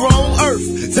ghetto. We're on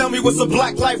earth. Tell me what's a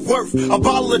black life worth? A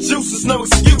bottle of juice is no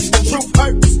excuse. The truth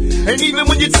hurts. And even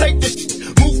when you take this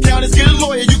move counters, get a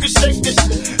lawyer, you can shake this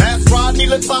shit. Ask Rodney,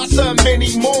 Latasha, and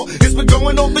many more. It's been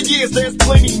going on for years, there's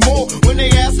plenty more. When they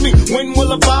ask me, when will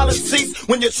the violence cease?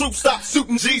 When your troops stop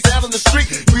shooting G's out on the street.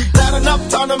 We've had enough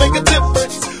time to make a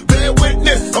difference. Bear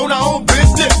witness, on our own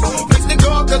business. Fix the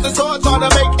guard, cause it's hard trying to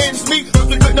make ends meet. First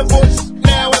we couldn't afford shit,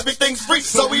 now everything's free,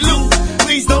 so we lose.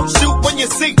 Please don't shoot when you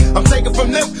see I'm taking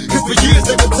from them, cause for years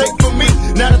they would take from me.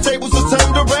 Now the tables are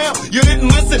turned around. You didn't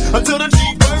listen until the G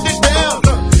burned it down.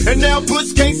 And now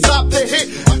Bush can't stop the hit.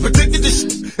 I predicted this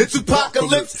shit, it's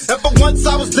apocalypse. And for once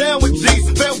I was down with G's.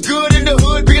 Felt good in the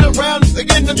hood, being around us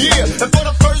again the year. And for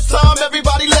the first time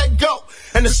everybody let go.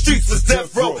 And the streets is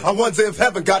death row. I wonder if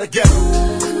heaven got a ghetto.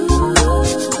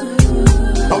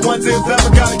 I wonder if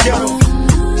heaven got a ghetto.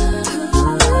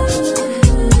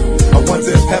 I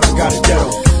wonder if heaven got a ghetto.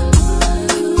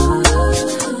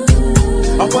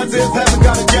 I wonder if heaven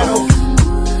got a ghetto.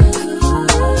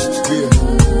 Yeah.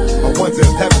 I wonder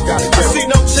if heaven got a ghetto. I see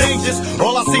no changes,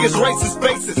 all I see is racist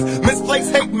faces.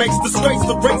 Misplaced hate makes disgrace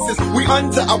the races. We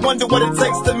under, I wonder what it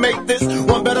takes to make this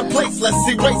one better place. Let's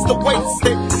erase the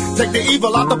wasted. Take the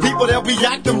evil out the people, they'll be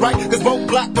acting right. Cause both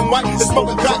black and white is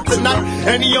smoking crack tonight.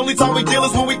 And the only time we deal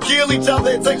is when we kill each other.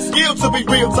 It takes skill to be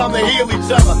real, time to heal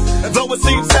each other. And though it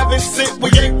seems heaven sent, we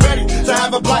ain't ready to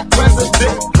have a black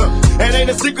president. And ain't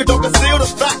a secret, don't conceal the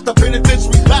fact. The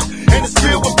penitentiary back, and it's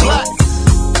filled with blacks.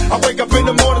 I wake up in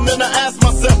the morning and I ask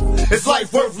myself, is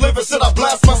life worth living? Should I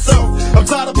blast myself? I'm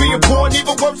tired of being poor and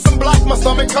even worse than black. My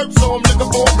stomach hurts, so I'm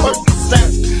looking for a person to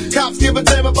stand. Cops give a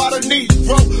damn about a need,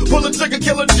 bro. Pull a trigger,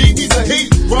 kill a G, he's a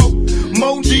hero.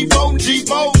 Mo G, Mo G,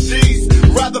 Mo G's.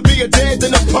 Rather be a dead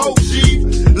than a po G.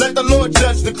 Let the Lord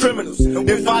judge the criminals.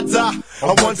 If I die,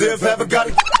 I wonder if I ever got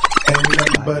it. Ain't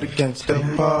nothing but against the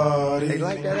party,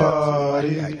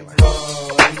 party.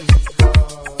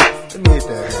 Let me hit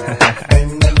that.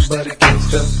 Ain't nothing but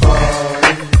against the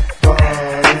party, party.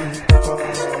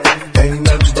 Ain't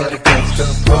nothing but against the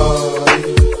party,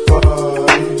 party.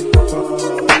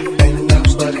 Ain't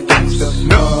nothing but against the party.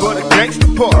 Nothing but against the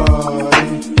party.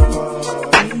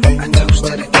 Ain't nothing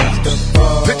but against the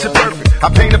party. Picture perfect. I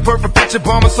paint a perfect picture,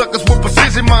 bombing suckers with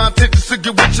precision. My intentions to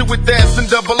get with you with ass and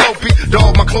double OP.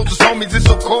 Dog, my closest homies, it's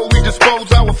so cold, we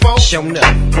dispose our foes. Shown up,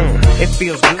 it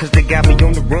feels good cause they got me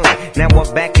on the run. Now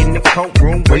I'm back in the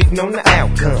courtroom, waiting on the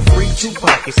outcome. Free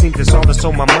Tupac, it seems that's all that's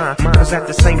on my mind. Cause at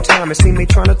the same time, it seems they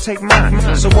trying to take mine.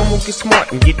 So I'm gonna get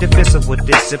smart and get defensive with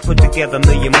this and put together a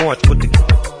million march with the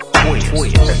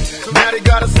Now they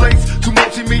got us slates, two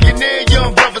multi-millionaire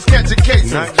young brothers catching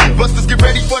cases. Busters get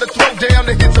ready for the throwdown,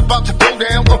 the hits about to go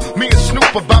down. Me and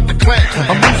Snoop about to clash.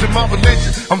 I'm losing my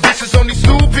religion, I'm vicious on these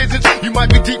stool pigeons. You might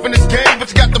be deep in this game, but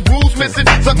you got the rules missing.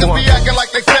 Suckers be acting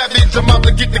like they savage, I'm out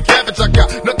to get the cabbage. I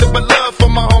got nothing but love for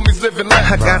my homies living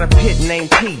life. I got a pit named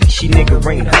P, she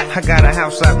niggerina. I got a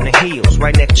house out in the hills,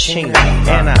 right next to Chino.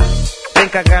 And I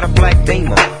think I got a black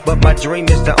demon, but my dream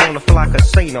is to own a fly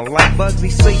casino like Bugsy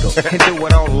Siegel and do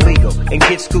it all illegal and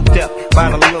get scooped up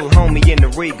by the little homie in the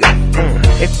Riga.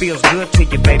 It feels good to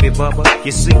you, baby bubba.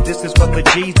 You see, this is for the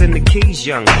G's and the keys,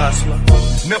 young hustler.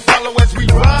 Now follow as we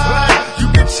ride. You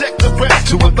can check the rest.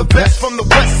 Two of the best from the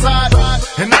west side,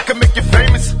 and I can make you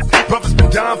famous. Brothers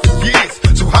been down for years,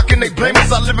 so how can they blame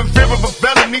us? I live in fear of a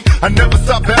felony. I never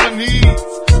stop having needs.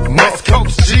 West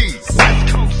Coast G's.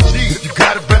 If you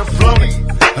got it, better flow me.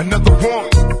 Another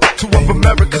warning, two of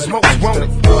America's most wanted.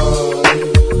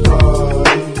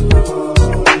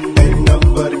 Ain't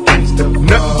nothing but against the party.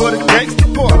 Nothing but against the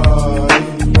party.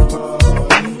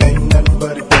 Ain't nothing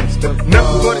but against the party.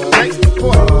 Nothing but against the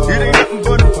party. It ain't nothing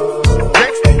but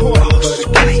against the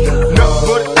party. Nothing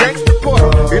but against the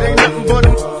party. It ain't nothing but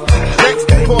against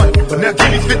the party. Now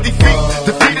give me 50 feet.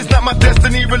 Defeat is not my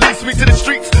destiny. Release me to the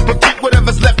streets, but keep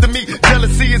whatever's left of me.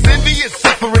 Jealousy is envious,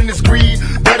 suffering is greed.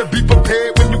 Better be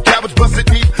prepared when you cowards bust at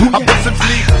me. I bust and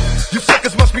flee. You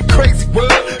suckers must be crazy,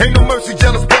 word. Ain't no mercy,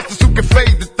 jealous busters who can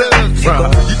fade the thugs.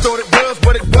 You thought it was,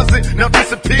 but it wasn't. Now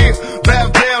disappear. Bow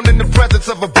down in the presence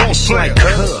of a boss player. Like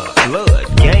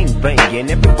blood, gang banging.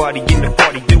 Everybody in the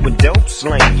party doing dope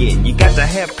slanging. You got to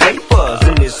have papers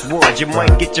in this world. You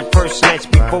might get your first snatch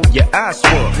before your eyes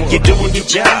swirl. You're doing your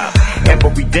job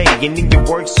every day, and then you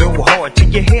work so hard till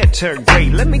your hair turn gray.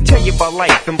 Let me tell you about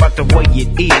life and about the way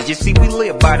it is. You see, we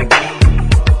live by the game.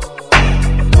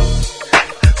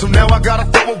 So now I gotta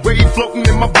throw away, floating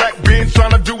in my black Benz,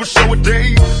 trying to do a show a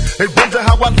day. They wonder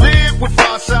how I live with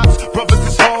 5 shots. Brothers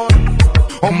is hard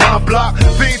on my block.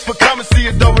 Fiends for currency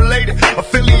are though related,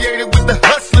 affiliated with the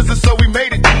hustlers, and so we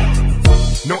made it.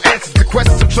 No answers to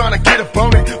questions, I'm trying to get up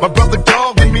on it. My brother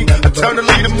dog and me,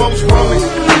 eternally the most wanted.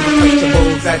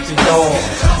 Untouchables at your door.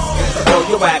 All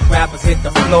your whack rappers hit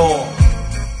the floor.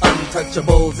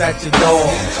 Untouchables at your door.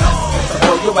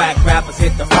 All your whack rappers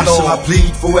hit the floor. How shall I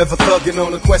plead? Forever thugging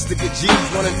on a quest to get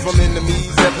G's, running from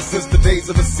enemies ever since the days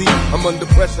of the sea. I'm under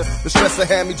pressure, the stressor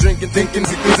had me drinking, thinking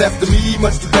it's after me.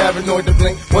 Much too paranoid to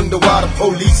blink. Wonder why the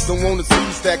police don't wanna see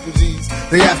me stacking G's.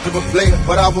 They after a player,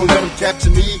 but I won't let them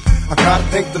capture me. I gotta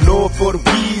thank the Lord for the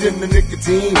weed and the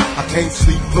nicotine. I can't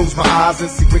sleep, close my eyes and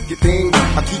see wicked things.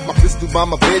 I keep my pistol by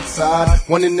my bedside,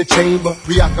 one in the chamber,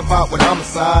 preoccupied with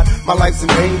homicide. My life's in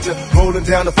danger, rolling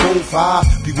down the 4-5.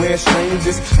 Beware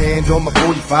strangers, hand on my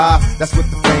 45. That's what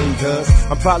the fame does.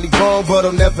 I'm probably wrong, but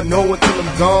I'll never know until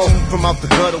I'm gone. From out the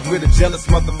gutter with a jealous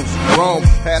motherfucker wrong.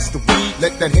 Pass the weed,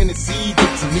 let that Hennessy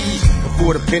get to me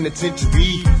before the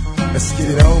penitentiary. Let's get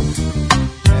it on.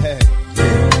 Yeah.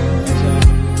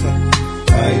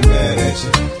 I ain't mad at you.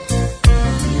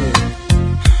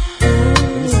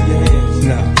 Let me see your hands.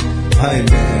 Nah, I ain't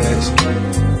mad at you.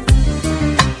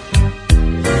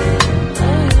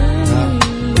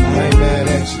 I ain't mad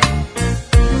at you.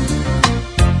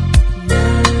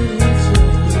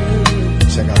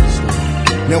 Check out the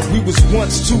story. Now we was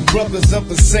once two brothers of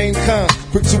the same kind,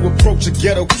 quick to approach a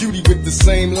ghetto cutie with the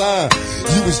same line.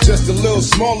 You was just a little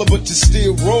smaller, but you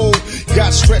still rolled.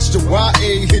 Got stretched to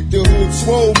YA, hit the hood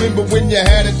swole. Remember when you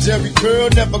had a Jerry curl,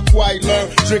 never quite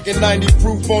learned. Drinking 90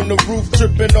 proof on the roof,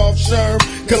 tripping off Sherm.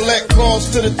 Collect calls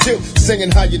to the tilt,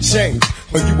 singing how you changed.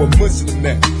 Or you a Muslim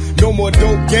now. No more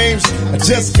dope games. I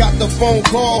just got the phone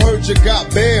call, heard you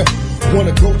got bail.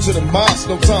 Wanna go to the mosque,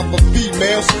 no time for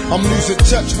females. I'm losing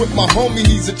touch with my homie,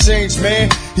 he's a changed man.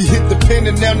 He hit the pen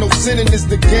and now no sinning is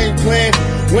the game plan.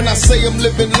 When I say I'm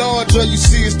living large, all you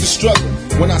see is the struggle.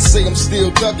 When I say I'm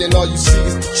still thugging, all you see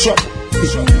is the trouble.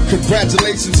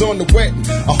 Congratulations on the wedding.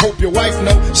 I hope your wife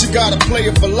know she got a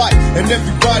player for life, and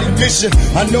everybody miss you.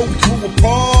 I know we grew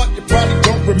apart, you probably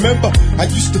don't remember. I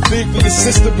used to think for your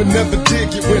sister, but never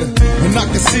did get with her. And I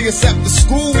can see us after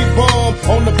school, we bombed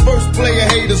on the first player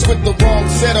haters with the wrong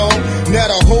set on.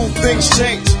 Now the whole thing's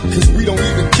changed, cause we don't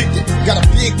even kick it. Got a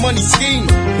big money scheme,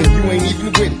 and you ain't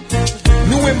even with it.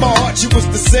 Knew in my heart you was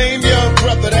the same young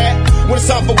brother that when it's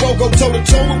time for woe, go toe to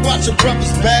toe and watch your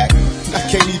brother's back. I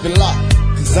can't even lie,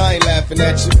 cause I ain't laughing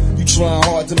at you. You trying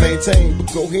hard to maintain,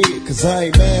 but go ahead, cause I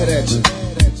ain't mad at you.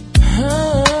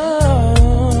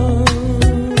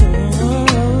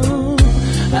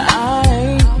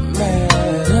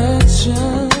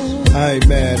 I ain't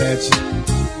mad at you.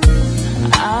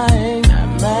 I ain't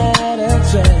mad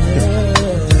at you.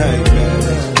 I ain't mad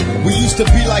at you. We used to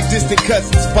be like distant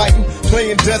cousins, fighting,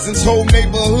 playing dozens, whole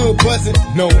neighborhood buzzing.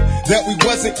 No, that we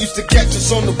wasn't. Used to catch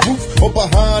us on the roof or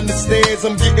behind the stairs.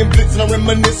 I'm getting blitzed and I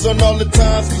reminisce on all the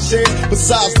times we shared.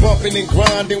 Besides bumping and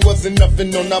grinding, wasn't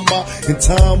nothing on our mind. In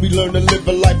time, we learned to live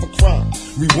a life of crime.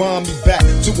 Rewind me back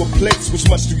to a place which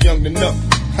much too young to know.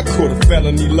 I caught a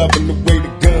felony loving the way the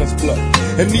guns blow.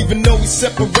 And even though we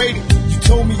separated, you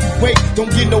told me you wait. Don't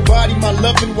get nobody my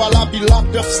loving while I be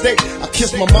locked up state. I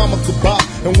kissed my mama goodbye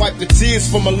and wiped the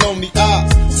tears from my lonely eyes.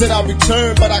 Said I'll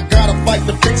return, but I gotta fight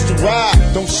to fix the ride.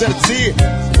 Don't shed a tear,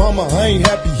 mama, I ain't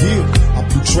happy here. I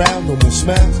blew trial, no more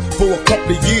smiles for a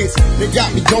couple of years. They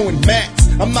got me going max.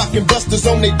 I'm knocking busters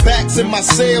on their backs in my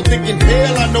cell, thinking,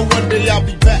 hell, I know one day I'll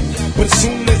be back. But as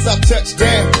soon as I touch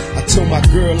down, I told my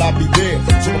girl I'll be there,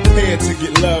 so prepare to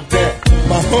get loved at.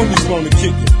 My homies wanna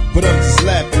kick it, but I'm just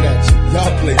laughing at you.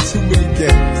 Y'all play too many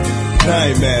games, and I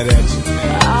ain't mad at you.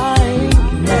 I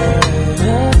ain't mad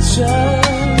at you.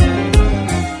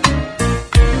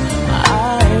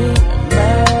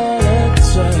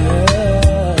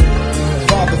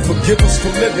 Forgive us for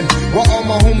living while all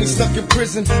my homies stuck in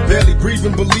prison, barely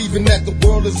breathing, believing that the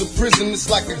world is a prison. It's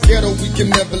like a ghetto we can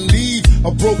never leave.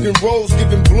 A broken rose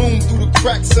giving bloom through the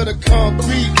cracks of the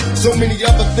concrete. So many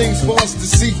other things for us to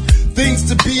see, things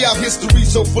to be. Our history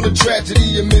so full of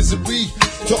tragedy and misery.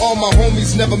 To all my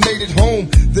homies never made it home,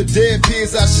 the dead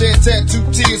peers I shed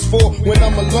tattooed tears for when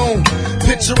I'm alone.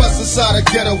 Picture us inside a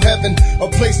ghetto heaven, a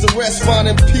place to rest,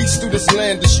 finding peace through this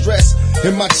land of stress.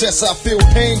 In my chest I feel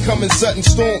pain coming sudden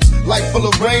storms. Life full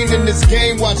of rain in this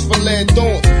game, watch for land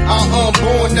thorns. Our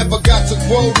unborn never got to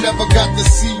grow, never got to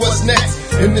see what's next.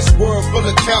 In this world full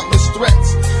of countless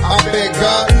threats, I beg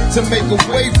God to make a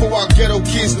way for our ghetto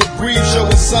kids to breathe. Show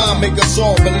a sign, make us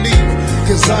all believe,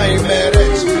 cause I ain't mad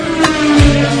at you.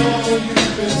 I know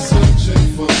you've been searching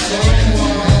for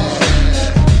someone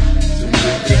to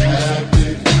make you happy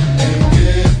and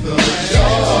get the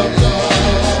job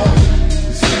done.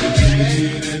 You said you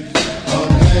needed a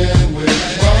man with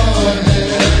money,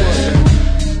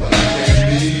 but I can't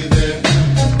be there.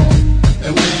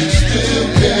 And when you still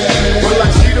care, well, I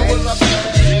cheat or will I be?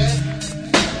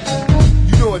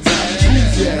 You know what time to do,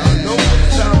 yeah. I know what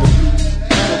it's time to do.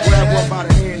 So grab one by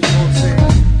the hand, you know what I'm saying?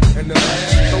 And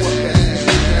throw up that.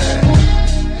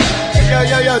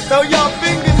 Yo, throw your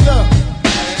fingers up.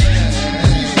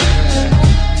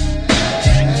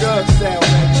 Dub style,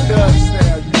 man, dub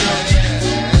style, you know.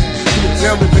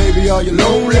 Tell me, baby, are you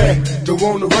lonely? Don't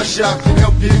wanna rush out, can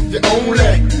help you if you're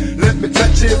only. Let me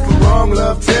touch it for wrong,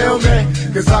 love, tell me.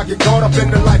 Cause I get caught up in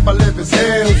the life I live as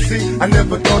hell. See, I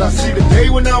never thought I'd see the day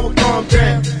when I would calm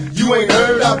down. You ain't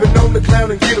heard, I've been known to clown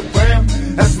and get around.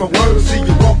 That's my word, see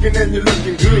you walking and you're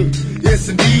looking good. Yes,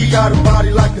 indeed, got a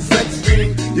body like a sex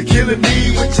fiend. You're killing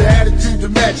me with your attitude to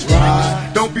match,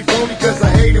 right? Don't be phony, cause I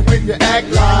hate it when you act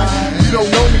like you don't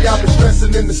know me, I've been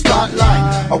stressing in the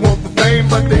spotlight. I want the fame,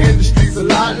 but the industry's a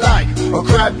lot like a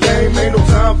crap game, ain't no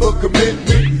time for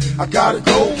commitment. I gotta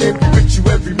go, can't be with you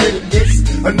every minute,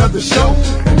 miss another show.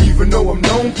 And even though I'm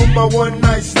known for my one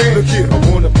night stand, look here,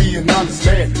 I wanna be an honest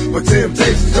man, but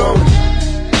temptation's gone.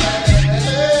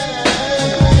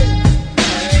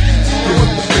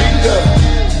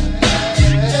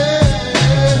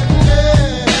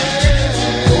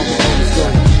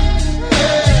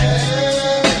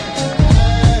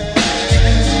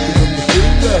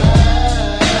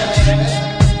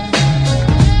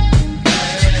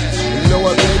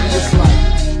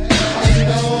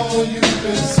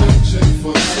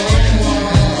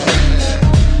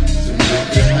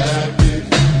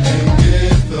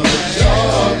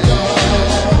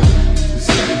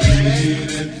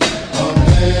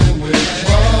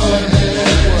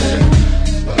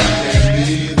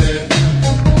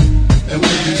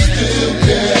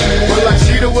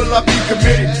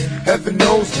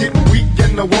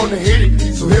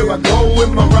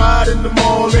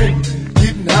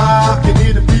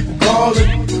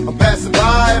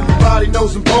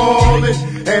 knows I'm ballin',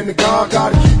 and the God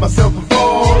gotta keep myself from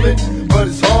falling. But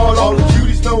it's hard, all the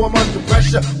cuties know I'm under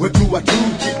pressure. What do I do?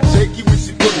 Get shaky when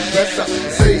she put the press up.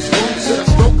 Say smooth, should I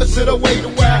smoke or should I wait a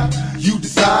while? You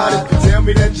decide if you tell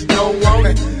me that you don't want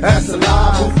it. That's a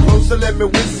lie, move closer, let me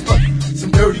whisper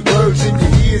some dirty words in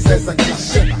your ears as I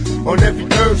kiss you. On every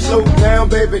curve, slow down,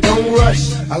 baby, don't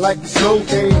rush. I like the slow,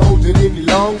 can't hold it any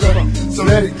longer, so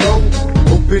let it go.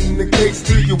 Open the gates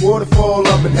to your waterfall,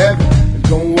 I'm in heaven. And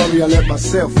don't worry, I let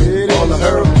myself hit all the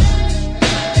hurdles.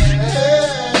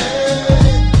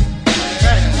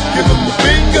 Give them the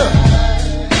finger.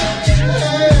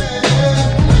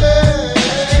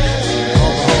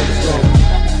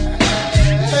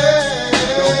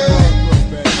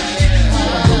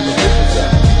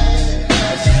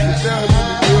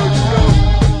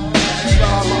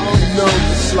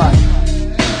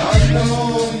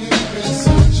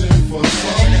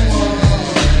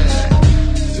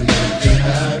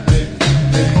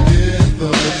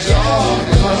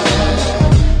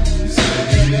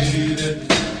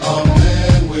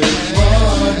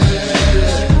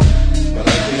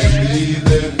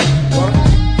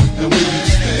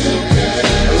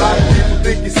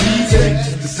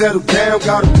 Settle down,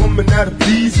 got a woman that'll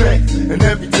please me. In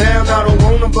every town, I don't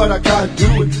want them, but I gotta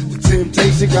do it. The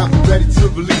temptation got me ready to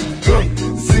release the gun.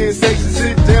 The sensation,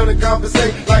 sit down and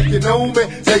conversate like you know me.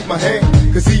 Take my hand,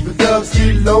 cause even thugs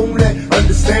get lonely.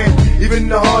 Understand, even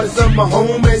the hardest of my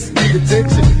homies need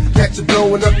attention. Catch you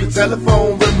blowing up the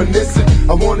telephone, reminiscing.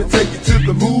 I wanna take you to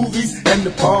the movies and the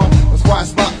park. A quiet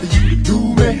spot for you to do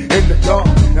me in the dark.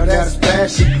 Now that's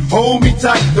passion. Hold me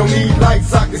tight, don't need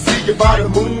lights, I can see you by the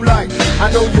moonlight.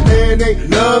 I know your man ain't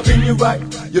loving you right.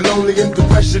 You're lonely and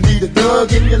depression, need a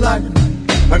thug in your life.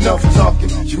 Enough talking,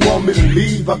 you want me to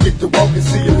leave, I'll get to walk and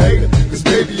see you later. Cause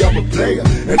baby, I'm a player.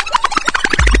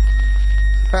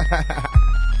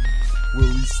 Will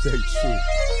we stay true?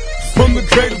 From the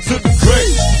cradle to the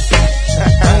grave.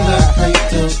 From the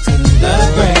cradle to the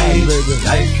grave.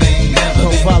 Life ain't never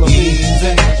been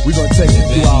easy. We're gonna take it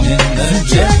through our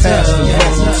future, past, and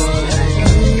present.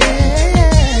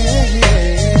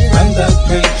 From the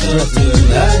cradle to the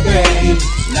grave.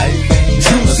 Life ain't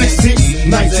June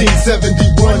 16,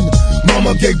 1971.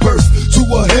 Mama gave birth to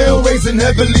a hell-raising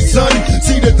heavenly son.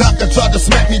 See, the doctor tried to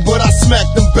smack me, but I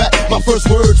smacked him back. My first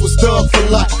words was thug for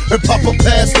life, and Papa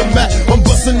passed the Mac. I'm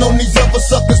busting on these other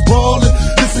suckers brawling.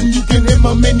 Listen, you can hear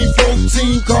my mini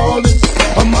 14 calling.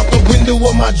 I'm out the window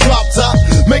of my drop top,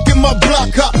 making my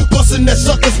block hot, busting at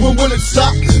suckers when will it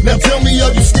stop? Now tell me,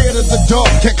 are you scared of the dark?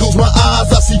 Can't close my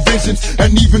eyes, I see visions,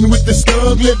 and even with this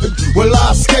thug living, will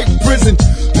I escape prison?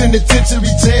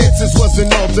 Penitentiary chances was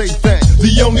an all-day thing.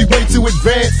 The only way to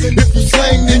advance, if you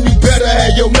slang, then you better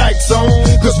have your nights on.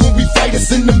 Cause when we fight,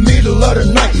 it's in the middle of the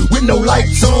night with no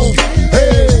lights on.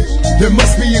 Hey, there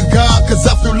must be a God, cause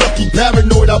I feel lucky,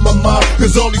 paranoid out my mind.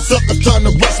 Cause all these suckers trying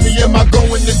to rush me, am I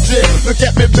going to jail? Look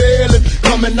at me bailing,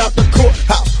 coming out the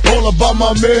courthouse, all about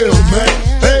my mail, man.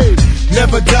 Hey,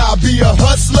 never die, be a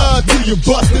hustler till you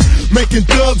busted, making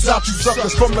thugs out you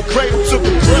suckers from the cradle to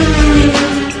the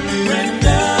grave.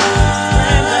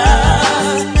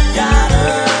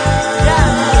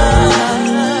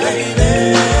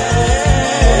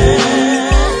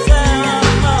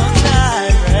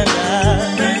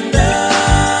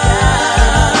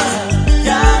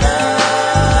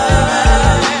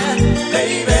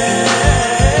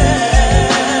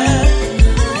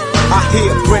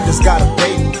 Got a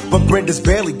baby, but Brenda's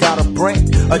barely got a brain.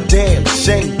 A damn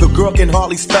shame, the girl can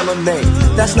hardly spell her name.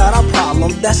 That's not our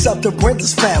problem, that's up to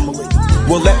Brenda's family.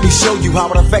 Well, let me show you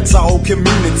how it affects our whole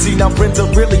community. Now, Brenda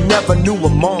really never knew her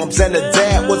moms, and her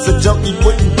dad was a junkie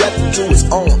putting death into his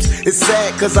arms. It's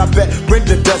sad, cause I bet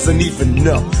Brenda doesn't even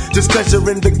know. Just cause you're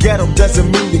in the ghetto doesn't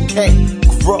mean you can't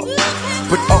grow.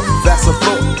 But oh, that's a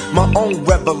thought, my own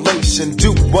revelation.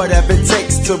 Do whatever it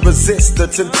takes to resist the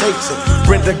temptation.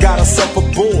 Brenda got herself a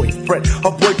boyfriend.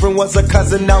 Her boyfriend was a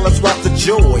cousin, now let's rock the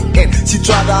joy. And she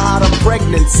tried to hide her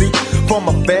pregnancy from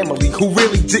a family who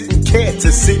really didn't care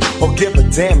to see or give a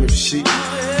damn if she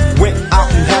went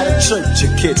out and had a church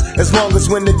of kids. As long as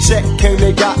when the check came,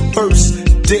 they got first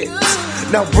dibs.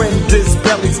 Now Brenda's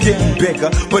belly's getting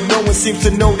bigger, but no one seems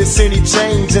to notice any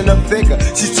change in her figure.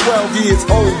 She's 12 years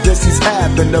old and she's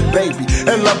having a baby,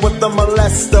 in love with a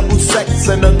molester who's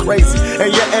sexing her crazy.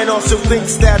 And your aunt also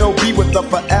thinks that he'll be with her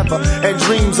forever, and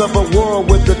dreams of a world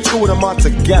with the two of them all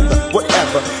together.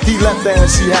 Whatever, he left her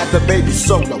and she had the baby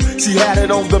solo. She had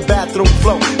it on the bathroom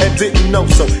floor and didn't know,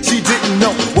 so she didn't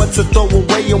know what to throw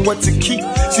away and what to keep.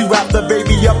 She wrapped the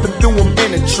baby up and threw him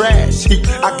in the trash heap.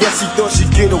 I guess she thought she'd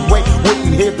get away with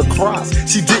didn't hear the cries.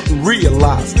 She didn't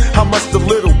realize how much the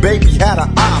little baby had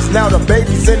her eyes. Now the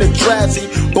baby's in the trash, he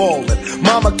ballin'.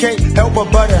 Mama can't help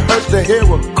her, but it hurts to hear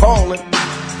her calling.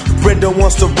 Brenda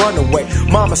wants to run away.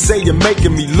 Mama say you're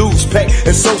making me lose pay,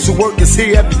 and social work is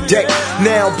here every day.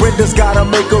 Now Brenda's gotta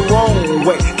make her own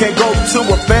way. Can't go to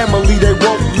a family, they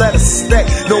won't let her stay.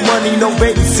 No money, no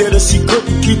babysitter, she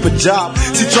couldn't keep a job.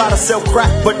 She tried to sell crack,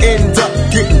 but ended up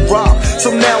getting robbed. So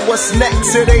now what's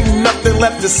next? It ain't nothing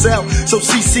left to sell. So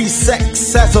she sees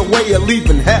sex as a way of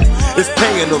leaving hell. It's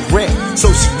paying the rent,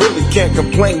 so she really can't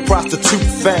complain. Prostitute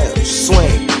fam,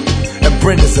 slang, and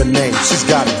Brenda's her name. She's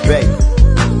got a baby.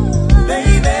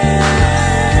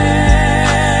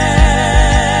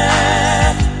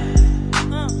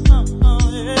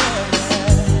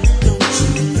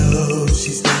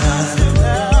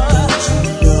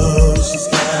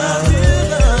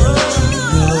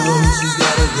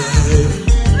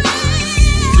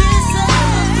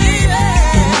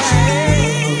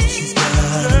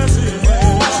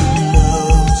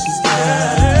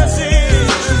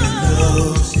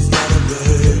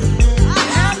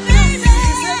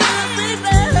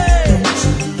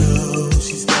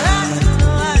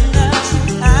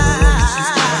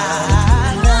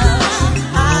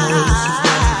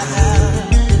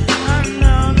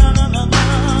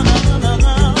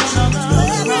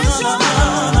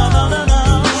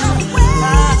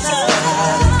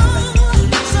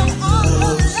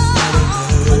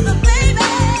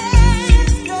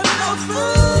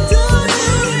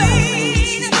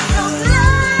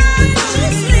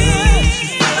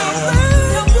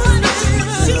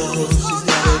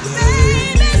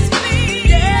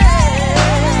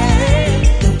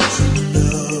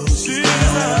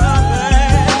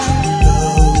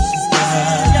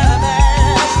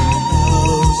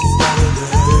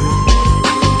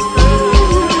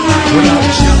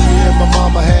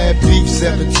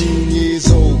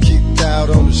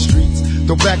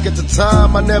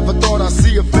 I never thought I'd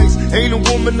see her face. Ain't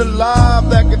a woman alive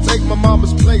that could take my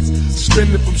mama's place.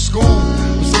 Suspended from school,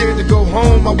 I'm scared to go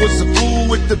home. I was a fool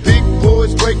with the big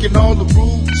boys breaking all the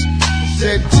rules.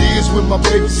 Shed tears with my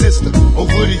baby sister.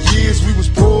 Over the years we was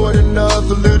poor than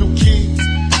other little kids.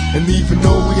 And even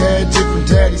though we had different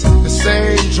daddies, the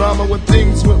same drama when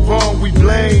things went wrong, we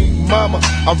blame mama.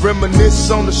 I reminisce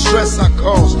on the stress I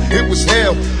caused. It was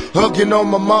hell, hugging on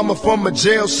my mama from a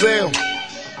jail cell.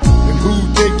 Who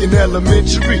thinking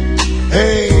elementary?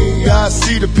 Hey, I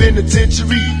see the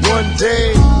penitentiary one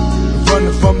day.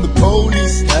 Running from the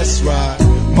police, that's right.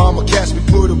 Mama catch me,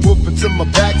 put a whoop into my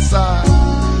backside.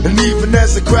 And even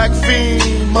as a crack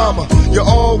fiend, mama, you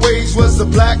always was a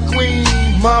black queen,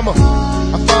 mama.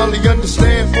 I finally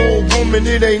understand for a woman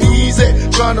it ain't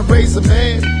easy trying to raise a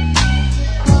man.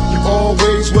 You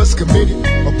always was committed,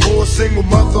 a poor single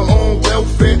mother on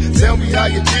welfare. Tell me how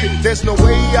you did it, there's no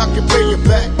way I can pay you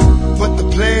back. But the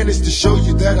plan is to show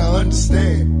you that I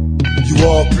understand. You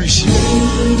all appreciate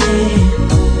it.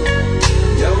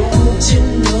 Don't you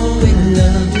know we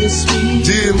love you, sweet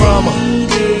dear mama.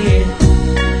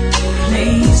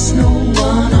 Place no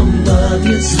one above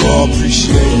you, sweet. You all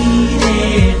appreciate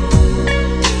it.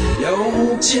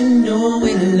 Don't you know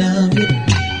we love you.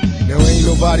 Now ain't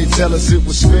nobody tell us it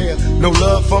was fair. No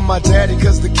love for my daddy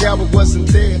cause the coward wasn't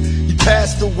there. He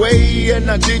passed away and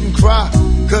I didn't cry,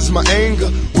 cause my anger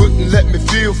wouldn't let me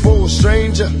feel for a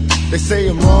stranger. They say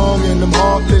I'm wrong and I'm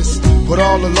heartless, but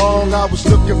all along I was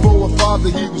looking for a father,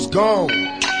 he was gone.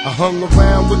 I hung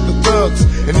around with the thugs,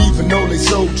 and even though they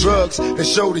sold drugs, they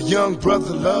showed a young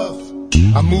brother love.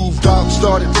 I moved out,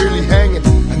 started really hanging.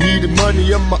 I needed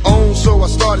money of my own, so I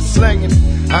started slanging.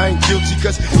 I ain't guilty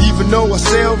cause even though I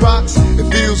sell rocks, it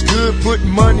feels good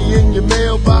putting money in your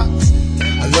mailbox.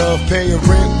 I love paying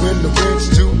rent when the rent's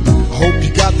due. I hope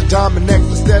you got the diamond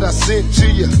necklace that I sent to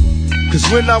you. Cause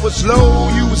when I was low,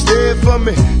 you was there for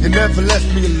me. You never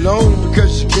left me alone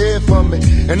because you cared for me.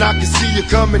 And I can see you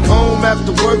coming home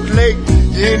after work late.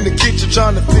 You're in the kitchen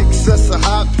trying to fix us a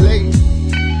hot plate.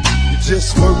 You're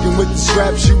just working with the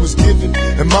scraps you was given.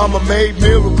 And mama made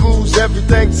miracles every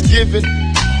Thanksgiving.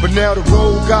 But now the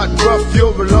road got rough,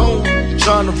 you're alone. You're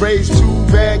trying to raise 2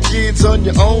 bad kids on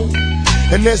your own.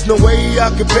 And there's no way I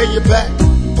can pay you back.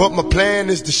 But my plan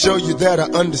is to show you that I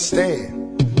understand.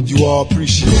 You all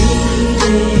appreciate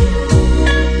it.